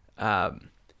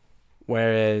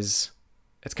 whereas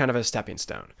it's kind of a stepping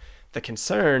stone. The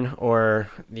concern or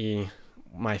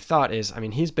my thought is, I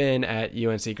mean, he's been at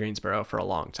UNC Greensboro for a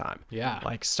long time. Yeah.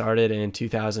 Started in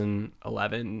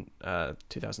 2011,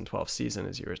 2012 season,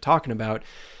 as you were talking about.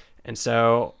 And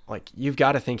so, you've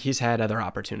got to think he's had other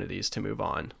opportunities to move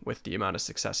on with the amount of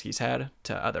success he's had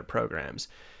to other programs.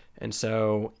 And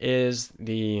so is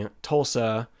the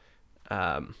Tulsa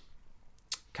kind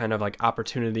of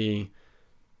opportunity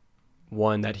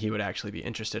one that he would actually be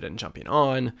interested in jumping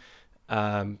on?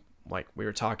 We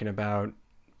were talking about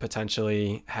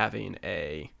potentially having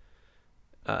a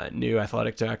new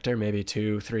athletic director maybe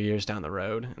 2-3 years down the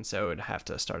road. And so it'd have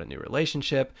to start a new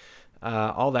relationship.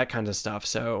 All that kind of stuff.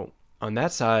 So on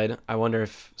that side, I wonder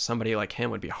if somebody like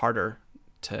him would be harder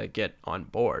to get on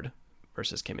board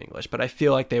versus Kim English. But I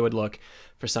feel like they would look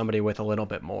for somebody with a little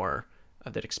bit more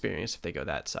of that experience if they go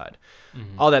that side.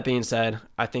 All that being said,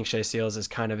 I think Shea Seals is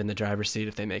kind of in the driver's seat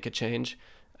if they make a change.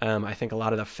 I think a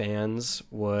lot of the fans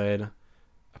would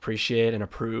appreciate and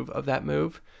approve of that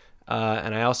move.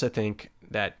 And I also think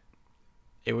that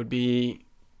it would be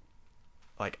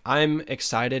I'm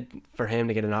excited for him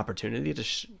to get an opportunity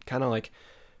to kind of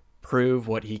prove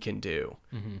what he can do,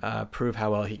 prove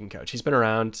how well he can coach. He's been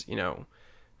around,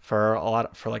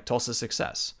 for Tulsa's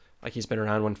success. He's been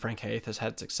around when Frank Haith has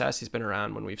had success. He's been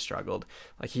around when we've struggled.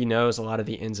 He knows a lot of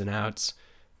the ins and outs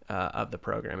of the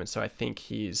program. And so I think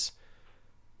he's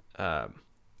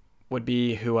would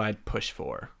be who I'd push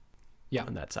for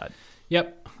on that side.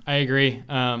 Yep, I agree.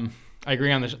 I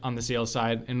agree on the Seals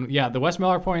side, and the Wes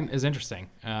Miller point is interesting.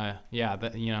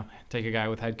 Take a guy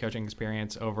with head coaching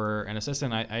experience over an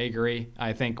assistant. I agree.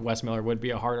 I think Wes Miller would be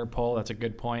a harder pull. That's a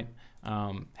good point.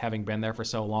 Having been there for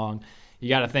so long, you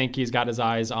got to think he's got his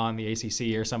eyes on the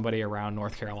ACC or somebody around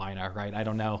North Carolina, right? I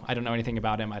don't know anything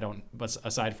about him. But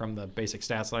aside from the basic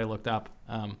stats that I looked up,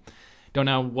 don't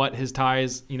know what his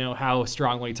ties. How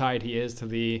strongly tied he is to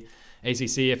the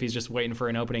ACC, if he's just waiting for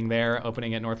an opening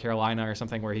at North Carolina or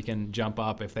something where he can jump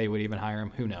up if they would even hire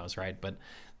him. Who knows, right? But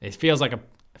it feels like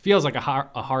feels like a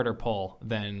harder pull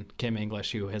than Kim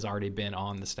English, who has already been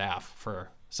on the staff for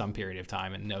some period of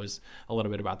time and knows a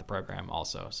little bit about the program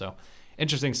also. So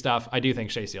interesting stuff. I do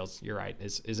think Shea Seals, you're right,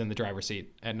 is in the driver's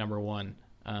seat at number 1.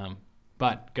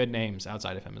 But good names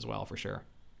outside of him as well, for sure.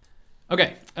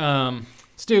 Okay,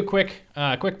 let's do a quick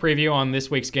preview on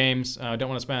this week's games. Don't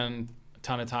want to spend a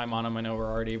ton of time on them. I know we're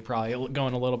already probably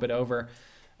going a little bit over.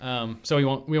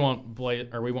 So we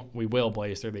will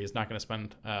blaze through these. Not going to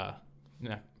spend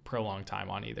prolonged time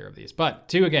on either of these. But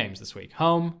 2 games this week.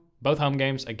 Both home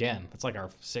games again. It's like our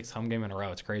 6th home game in a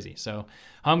row. It's crazy. So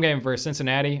home game versus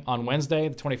Cincinnati on Wednesday,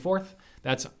 the 24th.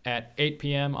 That's at 8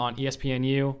 p.m. on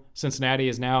ESPNU. Cincinnati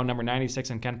is now number 96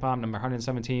 in KenPom, number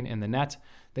 117 in the net.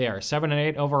 They are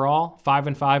 7-8 overall,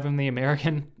 5-5 in the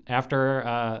American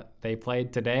after they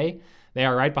played today. They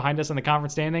are right behind us in the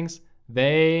conference standings.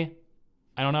 I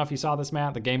don't know if you saw this,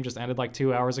 Matt. The game just ended like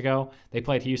 2 hours ago. They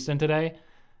played Houston today.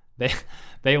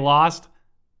 They lost.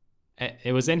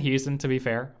 It was in Houston, to be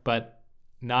fair, but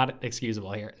not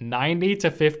excusable here.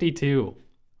 90-52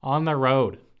 on the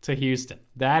road to Houston.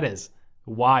 That is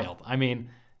wild. I mean,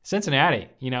 Cincinnati,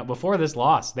 before this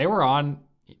loss, they were on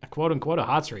a quote-unquote a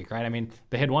hot streak, right? I mean,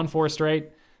 they had won 4 straight.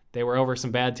 They were over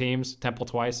some bad teams, Temple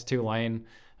twice, Tulane,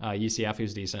 UCF,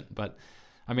 who's decent. But,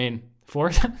 I mean,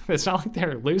 it's not like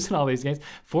they're losing all these games.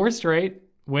 4 straight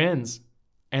wins,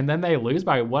 and then they lose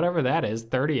by whatever that is,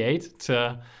 38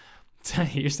 to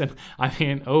Houston. I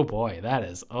mean, oh boy, that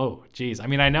is, oh geez. I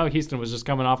mean, I know Houston was just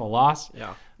coming off a loss.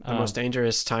 Yeah. The most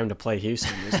dangerous time to play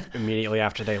Houston is immediately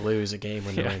after they lose a game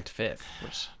when they're ranked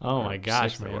 5th. Oh my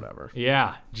gosh, man. Or whatever.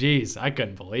 Yeah, geez, I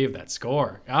couldn't believe that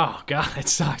score. Oh god, it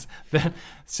sucks.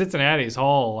 Cincinnati's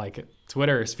whole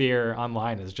Twitter sphere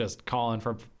online is just calling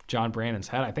for John Brannon's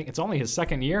head. I think it's only his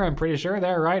 2nd year. I'm pretty sure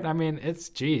they're right. I mean,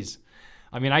 geez.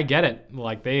 I mean, I get it.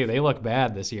 They look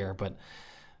bad this year, but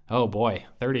oh boy,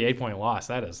 38-point loss.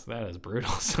 That is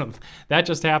brutal. So that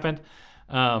just happened.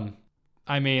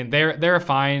 I mean, they're a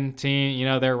fine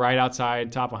team. They're right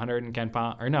outside top 100 in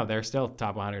KenPom. Or no, they're still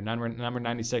top 100. Number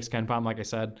 96 KenPom, like I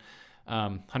said.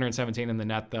 117 in the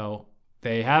net, though.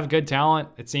 They have good talent.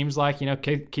 It seems like,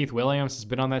 Keith Williams has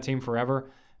been on that team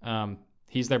forever.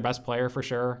 He's their best player for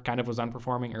sure. Kind of was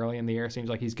underperforming early in the year. Seems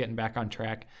like he's getting back on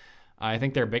track. I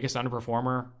think their biggest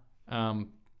underperformer,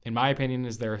 in my opinion,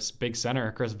 is their big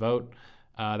center, Chris Vogt.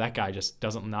 That guy just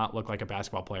doesn't not look like a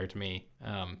basketball player to me.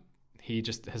 He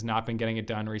just has not been getting it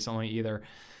done recently either.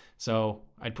 So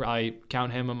I'd probably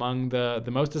count him among the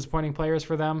most disappointing players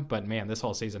for them. But man, this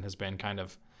whole season has been kind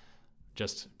of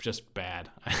just bad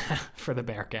for the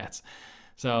Bearcats.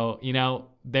 So,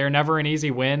 they're never an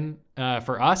easy win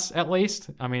for us, at least.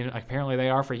 I mean, apparently they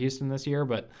are for Houston this year,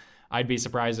 but I'd be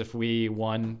surprised if we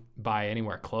won by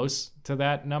anywhere close to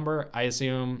that number. I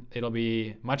assume it'll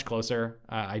be much closer.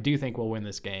 I do think we'll win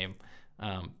this game.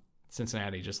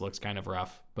 Cincinnati just looks kind of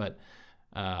rough, but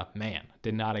man,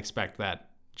 did not expect that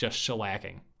just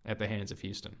shellacking at the hands of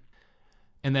Houston.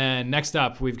 And then next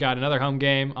up, we've got another home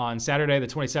game on Saturday, the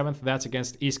 27th. That's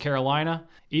against East Carolina.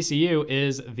 ECU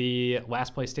is the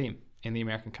last place team in the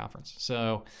American Conference.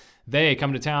 So they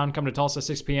come to Tulsa,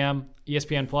 6 p.m.,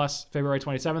 ESPN Plus, February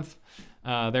 27th.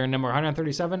 They're number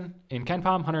 137 in KenPom,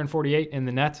 148 in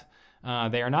the net.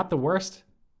 They are not the worst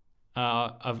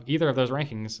of either of those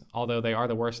rankings, although they are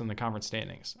the worst in the conference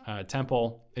standings.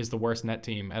 Temple is the worst net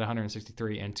team at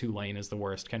 163, and Tulane is the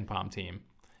worst KenPom team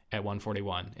at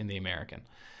 141 in the American.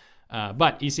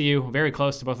 But ECU, very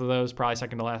close to both of those, probably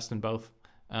second to last in both.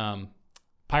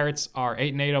 Pirates are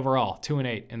 8-8 overall,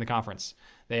 2-8 in the conference.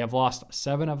 They have lost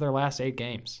 7 of their last 8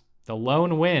 games. The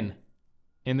lone win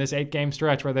in this 8-game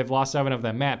stretch where they've lost 7 of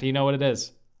them. Matt, do you know what it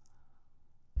is?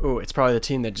 Ooh, it's probably the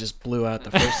team that just blew out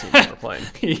the first team they were playing.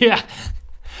 Yeah.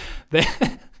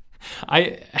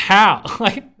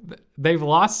 They've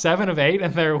lost 7 of 8,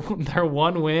 and their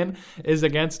one win is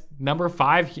against number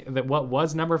 5. What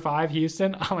was number 5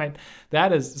 Houston? Oh my,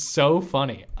 that is so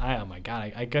funny. Oh my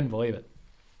god, I couldn't believe it.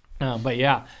 But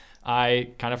yeah,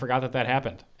 I kind of forgot that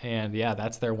happened, and yeah,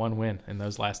 that's their one win in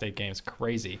those last 8 games.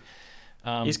 Crazy.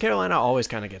 East Carolina always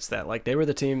kind of gets that. They were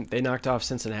the team, they knocked off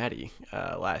Cincinnati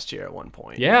last year at one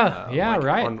point. Yeah,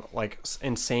 right. On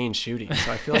insane shooting.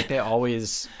 So I feel like they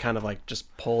always kind of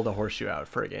just pull the horseshoe out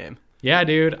for a game. Yeah,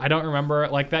 dude. I don't remember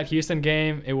that Houston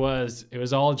game. It was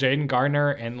all Jaden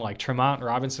Gardner and Tremont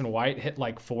Robinson-White hit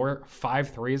 4-5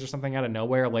 threes or something out of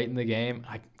nowhere late in the game.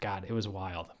 God, it was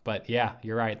wild. But yeah,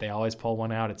 you're right. They always pull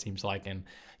one out, it seems like, and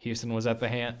Houston was at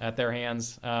their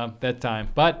hands that time.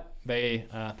 But they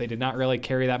did not really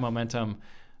carry that momentum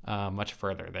much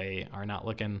further. They are not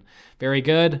looking very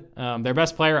good. Their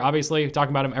best player, obviously, we talk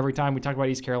about him every time we talk about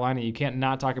East Carolina. You can't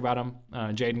not talk about him.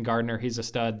 Jaden Gardner, he's a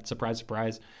stud. Surprise,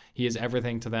 surprise. He is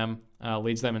everything to them,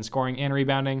 leads them in scoring and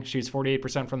rebounding, shoots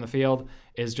 48% from the field,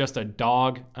 is just a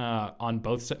dog on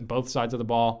both sides of the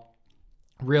ball.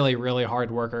 Really, really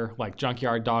hard worker, like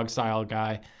junkyard dog style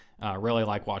guy. Really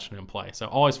like watching him play. So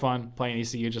always fun playing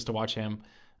ECU just to watch him.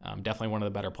 Definitely one of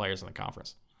the better players in the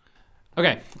conference.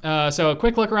 Okay, so a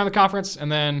quick look around the conference,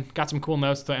 and then got some cool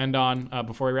notes to end on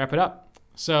before we wrap it up.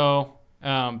 So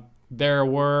there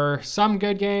were some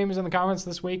good games in the conference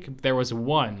this week. There was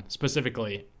one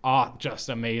specifically, just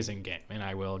amazing game, and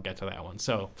I will get to that one.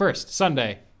 So first,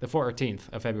 Sunday, the 14th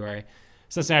of February,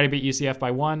 Cincinnati beat UCF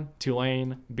by 1.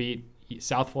 Tulane beat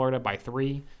South Florida by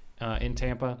 3 in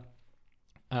Tampa.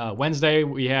 Wednesday,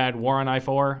 we had War on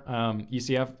I-4,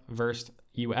 UCF versus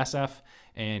USF,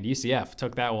 and UCF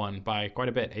took that one by quite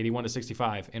a bit,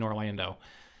 81-65 in Orlando.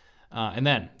 And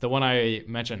then the one I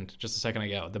mentioned just a second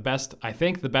ago, the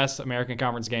best American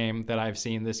Conference game that I've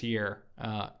seen this year.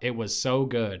 It was so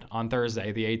good on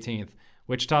Thursday, the 18th.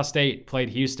 Wichita State played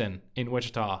Houston in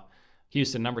Wichita.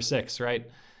 Houston, number 6, right?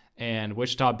 And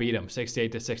Wichita beat them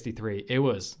 68-63.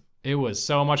 It was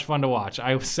so much fun to watch.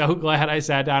 I was so glad I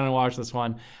sat down and watched this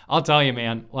one. I'll tell you,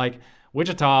 man, like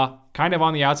Wichita kind of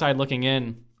on the outside looking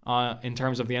in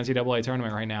terms of the NCAA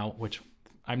tournament right now, which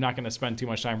I'm not going to spend too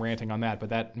much time ranting on that, but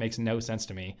that makes no sense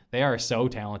to me. They are so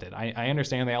talented. I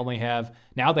understand they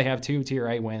have 2 Tier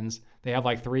A wins. They have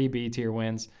like 3 B tier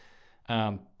wins.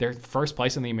 They're first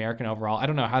place in the American overall. I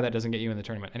don't know how that doesn't get you in the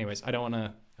tournament. Anyways, I'm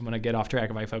going to get off track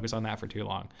if I focus on that for too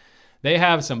long. They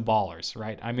have some ballers,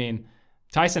 right? I mean,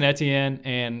 Tyson Etienne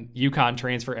and UConn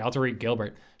transfer Alterique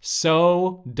Gilbert,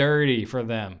 so dirty for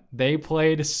them. They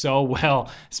played so well,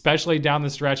 especially down the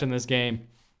stretch in this game.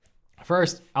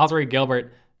 First, Alterique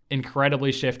Gilbert,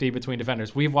 incredibly shifty between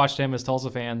defenders. We've watched him as Tulsa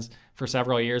fans for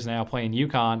several years now playing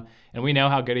UConn, and we know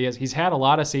how good he is. He's had a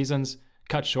lot of seasons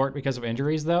cut short because of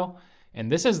injuries, though, and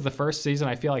this is the first season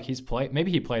I feel like he's played.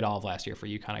 Maybe he played all of last year for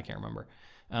UConn. I can't remember.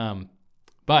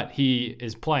 But he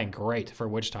is playing great for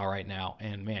Wichita right now,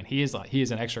 and man, he is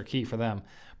an extra key for them.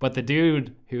 But the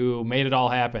dude who made it all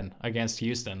happen against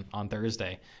Houston on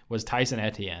Thursday was Tyson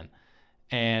Etienne.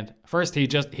 And first, he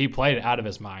played it out of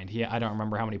his mind. I don't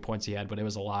remember how many points he had, but it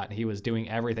was a lot. He was doing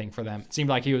everything for them. It seemed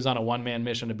like he was on a one-man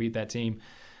mission to beat that team.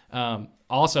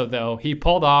 Also, though, he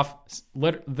pulled off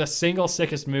the single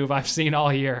sickest move I've seen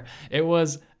all year.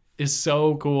 Is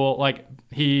so cool. Like,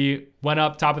 he went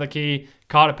up top of the key,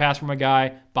 caught a pass from a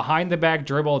guy, behind the back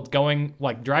dribble,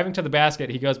 driving to the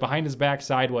basket. He goes behind his back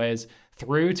sideways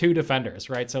through 2 defenders,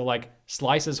 right? So like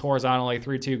slices horizontally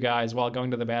through 2 guys while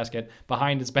going to the basket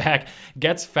behind his back,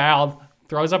 gets fouled,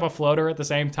 throws up a floater at the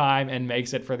same time, and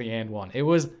makes it for the and one. It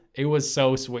was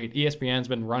so sweet. ESPN's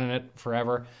been running it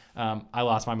forever. I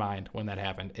lost my mind when that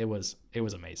happened. It was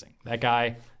amazing. That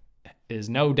guy is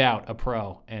no doubt a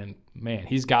pro, and man,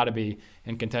 he's got to be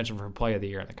in contention for play of the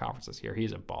year in the conference this year.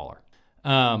 He's a baller.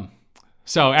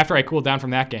 So after I cooled down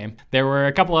from that game, there were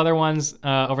a couple other ones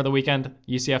over the weekend.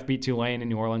 UCF beat Tulane in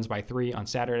New Orleans by 3 on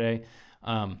Saturday.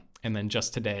 And then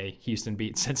just today, Houston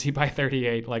beat Cincy by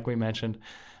 38, like we mentioned.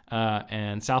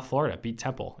 And South Florida beat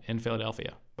Temple in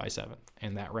Philadelphia by 7.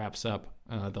 And that wraps up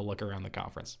the look around the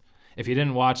conference. If you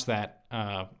didn't watch that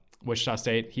Wichita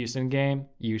State-Houston game,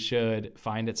 you should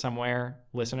find it somewhere,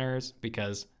 listeners,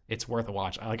 because it's worth a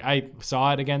watch. I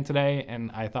saw it again today,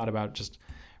 and I thought about just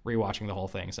rewatching the whole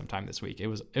thing sometime this week. It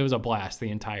was a blast,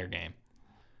 the entire game.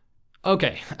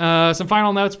 Okay, some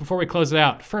final notes before we close it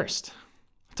out. First,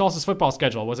 Tulsa's football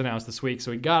schedule was announced this week, so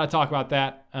we got to talk about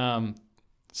that.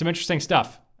 Some interesting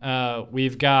stuff.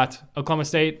 We've got Oklahoma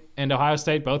State and Ohio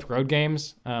State, both road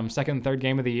games, second and third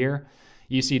game of the year.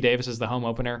 UC Davis is the home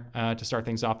opener to start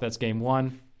things off. That's game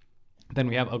 1. Then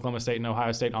we have Oklahoma State and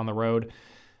Ohio State on the road.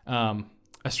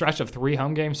 A stretch of 3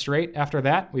 home games straight after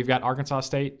that. We've got Arkansas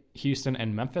State, Houston,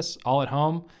 and Memphis all at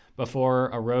home before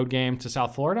a road game to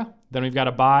South Florida. Then we've got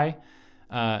a bye.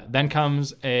 Then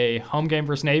comes a home game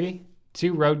versus Navy.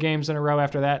 2 road games in a row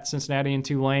after that, Cincinnati and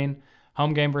Tulane.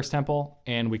 Home game versus Temple.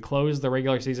 And we close the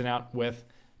regular season out with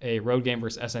a road game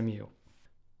versus SMU.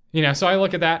 So I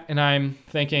look at that and I'm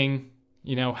thinking,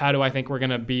 how do I think we're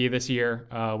going to be this year?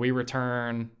 We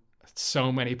return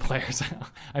so many players.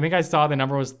 I think I saw the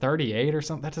number was 38 or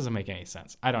something. That doesn't make any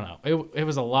sense. I don't know. It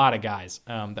was a lot of guys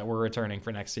that were returning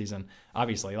for next season,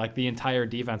 obviously. Like the entire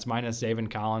defense minus David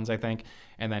Collins, I think,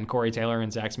 and then Corey Taylor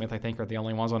and Zach Smith, I think, are the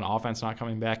only ones on offense not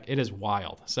coming back. It is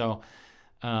wild. So,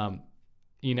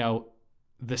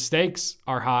 the stakes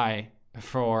are high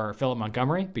for Philip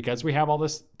Montgomery because we have all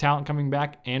this talent coming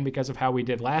back and because of how we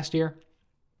did last year.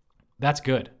 That's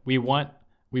good. We want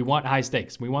high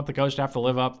stakes. We want the coach to have to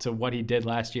live up to what he did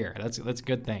last year. That's a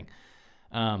good thing.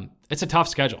 It's a tough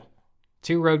schedule.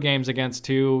 2 road games against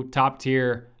 2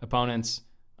 top-tier opponents,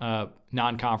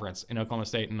 non-conference in Oklahoma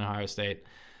State and Ohio State.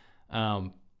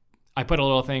 I put a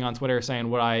little thing on Twitter saying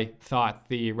what I thought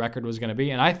the record was going to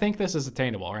be, and I think this is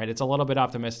attainable, right? It's a little bit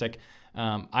optimistic.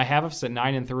 I have us at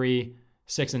 9-3,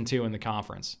 6-2 in the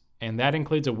conference, and that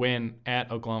includes a win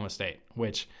at Oklahoma State,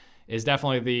 which is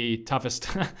definitely the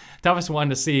toughest one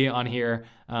to see on here.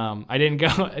 I didn't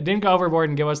go overboard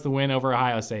and give us the win over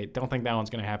Ohio State. Don't think that one's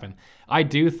going to happen. I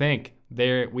do think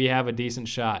we have a decent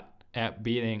shot at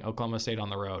beating Oklahoma State on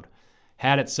the road.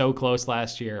 Had it so close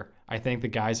last year. I think the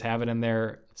guys have it in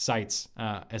their sights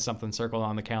as something circled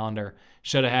on the calendar.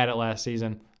 Should have had it last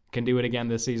season. Can do it again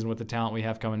this season with the talent we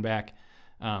have coming back.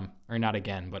 Or not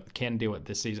again, but can do it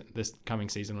this coming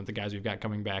season with the guys we've got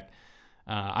coming back.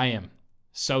 I am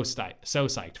so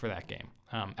psyched for that game.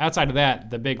 Outside of that,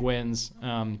 the big wins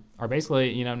are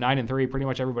basically 9-3. Pretty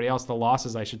much everybody else. The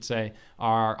losses, I should say,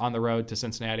 are on the road to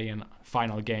Cincinnati and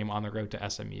final game on the road to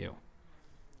SMU.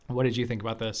 What did you think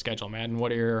about the schedule, Matt? And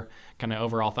what are your kind of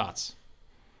overall thoughts?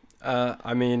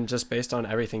 I mean, just based on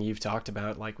everything you've talked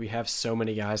about, like we have so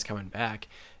many guys coming back,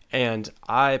 and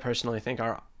I personally think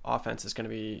our offense is going to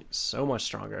be so much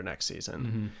stronger next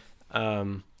season.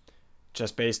 Mm-hmm.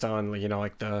 Just based on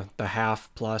like the half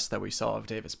plus that we saw of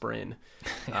Davis Brin,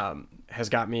 has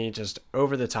got me just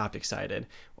over the top excited.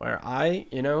 Where I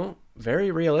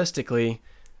very realistically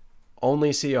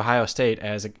only see Ohio State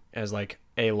as like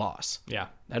a loss. Yeah,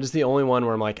 that is the only one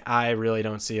where I'm like, I really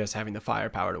don't see us having the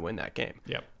firepower to win that game.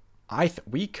 Yep.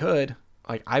 We could,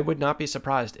 like, I would not be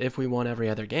surprised if we won every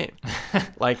other game.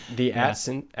 Like at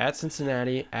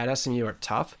Cincinnati, at SMU are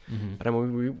tough, mm-hmm. but I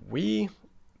mean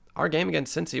our game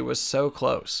against Cincy was so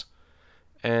close,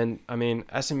 and I mean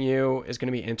SMU is going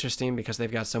to be interesting because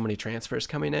they've got so many transfers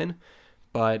coming in,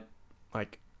 but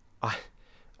like I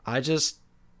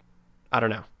don't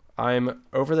know. I'm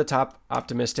over the top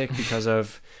optimistic because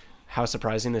of how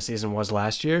surprising the season was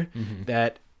last year. Mm-hmm.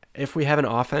 That if we have an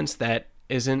offense that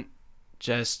isn't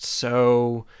just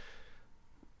so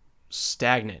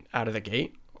stagnant out of the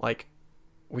gate, like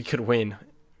we could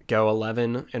go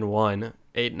 11-1,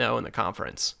 8-0 in the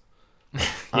conference.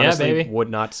 Honestly, yeah, baby. Would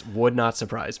not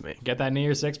surprise me. Get that New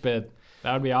Year's Six bid.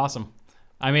 That would be awesome.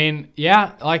 I mean,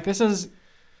 yeah, like this is,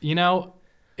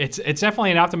 it's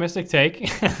definitely an optimistic take,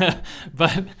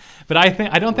 but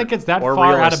I don't think it's that far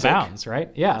realistic. Out of bounds, right?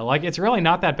 Yeah, like it's really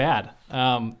not that bad.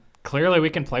 Clearly, we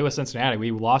can play with Cincinnati.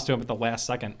 We lost to them at the last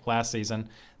second last season.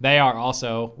 They are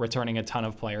also returning a ton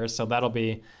of players, so that'll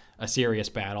be a serious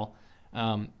battle.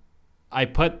 I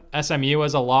put SMU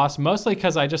as a loss mostly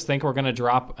because I just think we're going to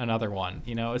drop another one.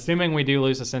 Assuming we do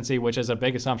lose to Cincy, which is a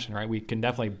big assumption, right? We can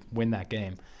definitely win that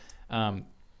game.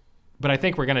 But I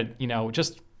think we're going to,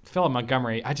 just Philip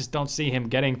Montgomery, I just don't see him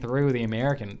getting through the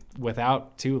American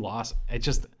without 2 losses. It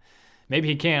just, maybe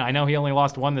he can. I know he only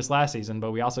lost 1 this last season,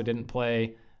 but we also didn't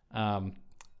play,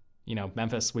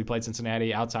 Memphis. We played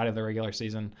Cincinnati outside of the regular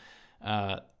season.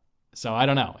 So I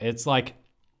don't know. It's like,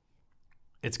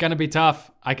 it's going to be tough.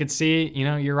 I could see,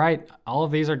 you're right. All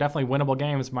of these are definitely winnable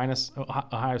games minus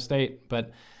Ohio State,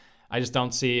 but I just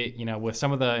don't see, with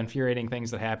some of the infuriating things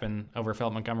that happen over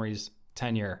Philip Montgomery's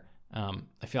tenure,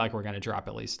 I feel like we're going to drop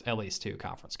at least 2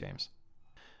 conference games.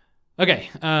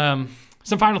 Okay,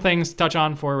 some final things to touch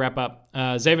on before we wrap up.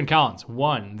 Zaven Collins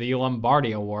won the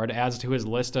Lombardi Award, adds to his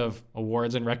list of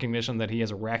awards and recognition that he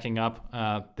is racking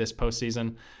up this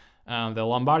postseason. The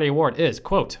Lombardi Award is,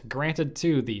 quote, granted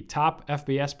to the top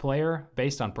FBS player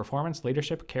based on performance,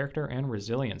 leadership, character, and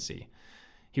resiliency.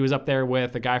 He was up there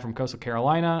with a guy from Coastal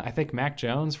Carolina. I think Mac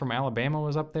Jones from Alabama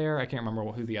was up there. I can't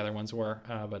remember who the other ones were,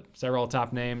 but several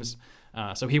top names.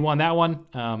 So he won that one.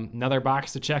 Another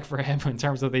box to check for him in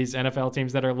terms of these NFL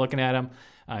teams that are looking at him.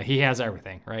 He has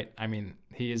everything, right? I mean,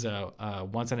 he is a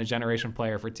once-in-a-generation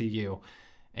player for TU.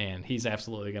 And he's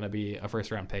absolutely going to be a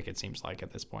first-round pick, it seems like,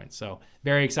 at this point. So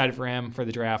very excited for him for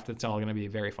the draft. It's all going to be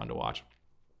very fun to watch.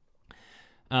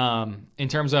 In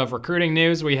terms of recruiting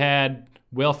news, we had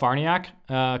Will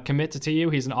Farniok commit to TU.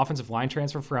 He's an offensive line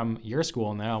transfer from your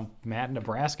school now, Matt,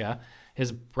 Nebraska.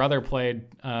 His brother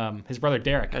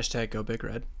Derek. # Go Big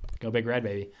Red. Go Big Red,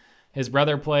 baby. His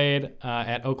brother played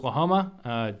at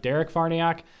Oklahoma, Derek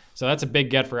Farniok. So that's a big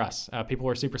get for us. People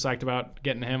were super psyched about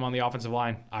getting him on the offensive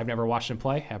line. I've never watched him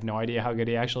play. Have no idea how good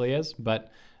he actually is. But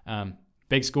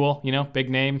big school, big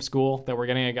name school that we're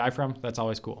getting a guy from. That's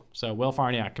always cool. So Will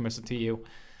Farniok commits to TU.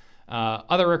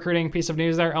 Other recruiting piece of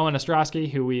news there, Owen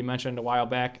Ostrowski, who we mentioned a while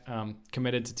back,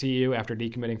 committed to TU after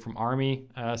decommitting from Army.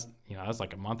 That was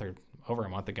like over a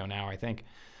month ago now, I think.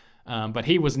 But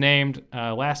he was named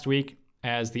last week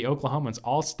as the Oklahomans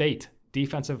All-State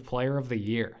Defensive Player of the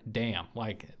Year. Damn,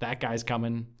 like that guy's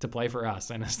coming to play for us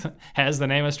and has the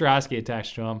name Ostrowski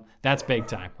attached to him. That's big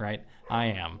time, right? I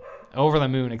am over the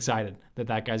moon excited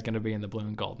that guy's going to be in the blue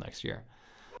and gold next year.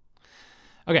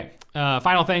 Okay,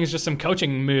 final things, just some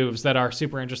coaching moves that are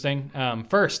super interesting.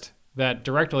 First, that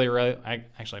directly,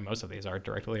 actually most of these are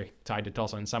directly tied to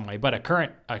Tulsa in some way, but a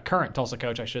current Tulsa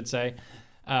coach, I should say,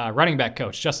 running back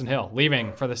coach Justin Hill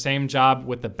leaving for the same job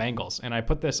with the Bengals. And I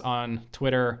put this on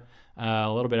Twitter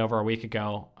a little bit over a week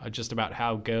ago, just about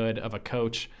how good of a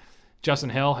coach Justin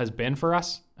Hill has been for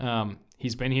us.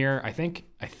 He's been here, I think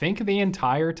the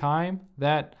entire time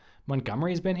that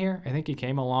Montgomery's been here. I think he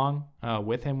came along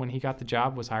with him when he got the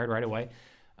job, was hired right away.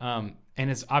 And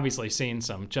has obviously seen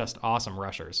some just awesome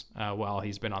rushers while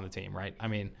he's been on the team, right? I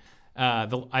mean,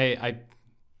 I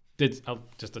did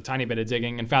just a tiny bit of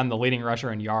digging and found the leading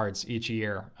rusher in yards each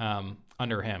year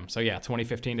under him. So yeah,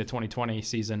 2015 to 2020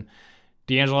 season,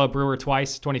 D'Angelo Brewer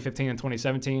twice, 2015 and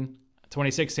 2017.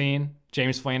 2016,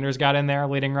 James Flanders got in there,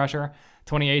 leading rusher.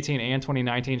 2018 and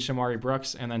 2019, Shamari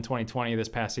Brooks. And then 2020, this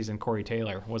past season, Corey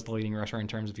Taylor was the leading rusher in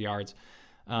terms of yards.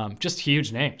 Just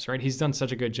huge names, right? He's done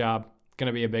such a good job. Going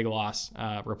to be a big loss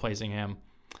replacing him.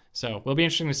 So it'll be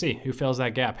interesting to see who fills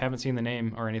that gap. Haven't seen the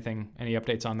name or any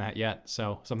updates on that yet.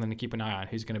 So something to keep an eye on.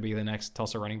 Who's going to be the next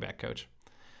Tulsa running back coach?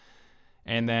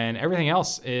 And then everything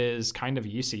else is kind of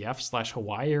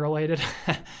UCF/Hawaii related.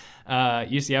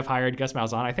 UCF hired Gus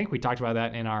Malzahn. I think we talked about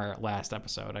that in our last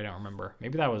episode. I don't remember.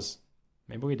 Maybe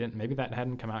we didn't. Maybe that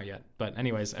hadn't come out yet. But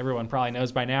anyways, everyone probably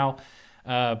knows by now.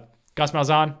 Gus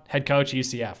Malzahn, head coach,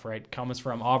 UCF, right? Comes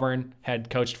from Auburn, head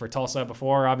coached for Tulsa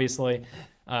before, obviously.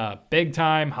 Big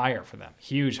time hire for them.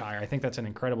 Huge hire. I think that's an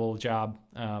incredible job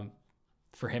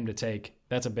for him to take.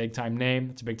 That's a big time name.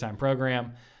 It's a big time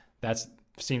program. That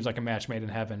seems like a match made in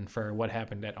heaven for what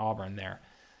happened at Auburn there.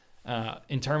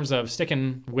 In terms of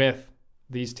sticking with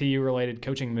these TU related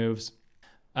coaching moves,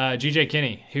 GJ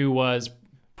Kinney, who was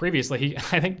previously,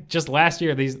 I think just last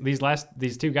year,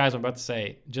 these two guys I'm about to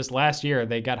say, just last year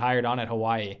they got hired on at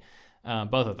Hawaii,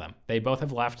 both of them. They both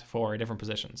have left for different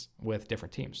positions with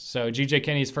different teams. So GJ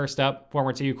Kinney's first up,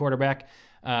 former TU quarterback.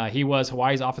 He was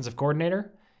Hawaii's offensive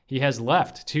coordinator. He has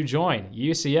left to join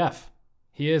UCF.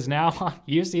 He is now on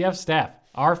UCF staff.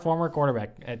 Our former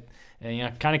quarterback.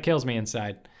 It kind of kills me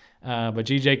inside. But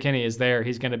GJ Kinney is there.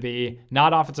 He's going to be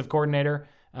not offensive coordinator,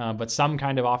 but some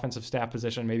kind of offensive staff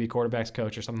position, maybe quarterback's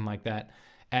coach or something like that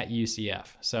at UCF.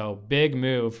 So big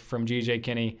move from GJ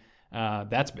Kinney.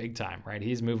 That's big time, right?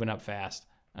 He's moving up fast.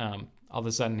 All of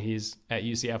a sudden, he's at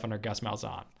UCF under Gus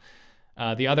Malzahn.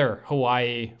 The other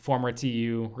Hawaii former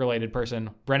TU related person,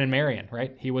 Brennan Marion,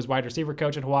 right? He was wide receiver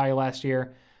coach at Hawaii last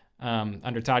year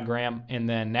under Todd Graham, and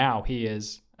then now he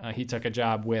took a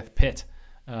job with Pitt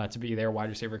to be their wide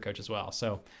receiver coach as well.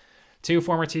 So two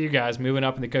former TU guys moving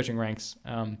up in the coaching ranks.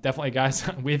 Definitely guys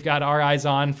we've got our eyes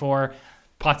on for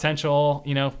potential,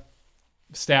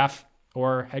 staff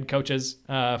or head coaches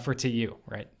for TU,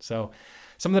 right? So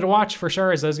something to watch for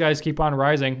sure as those guys keep on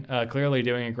rising, clearly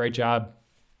doing a great job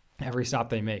every stop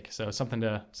they make. So something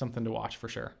to watch for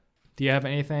sure. Do you have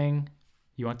anything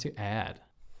you want to add?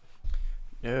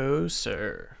 No,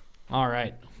 sir. All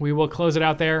right. We will close it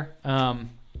out there.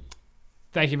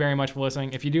 Thank you very much for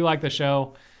listening. If you do like the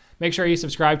show, make sure you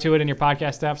subscribe to it in your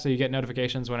podcast app so you get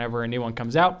notifications whenever a new one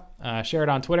comes out. Share it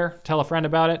on Twitter. Tell a friend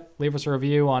about it. Leave us a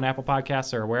review on Apple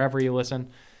Podcasts or wherever you listen.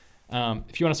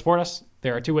 If you want to support us,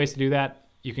 there are two ways to do that.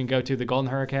 You can go to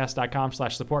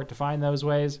thegoldenhurricast.com/support to find those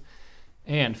ways.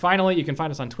 And finally, you can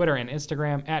find us on Twitter and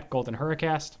Instagram at Golden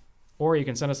Hurricast, or you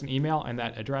can send us an email, and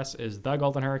that address is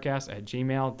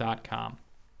thegoldenhurricast@gmail.com.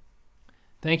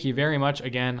 Thank you very much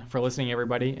again for listening,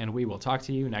 everybody, and we will talk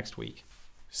to you next week.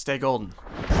 Stay golden.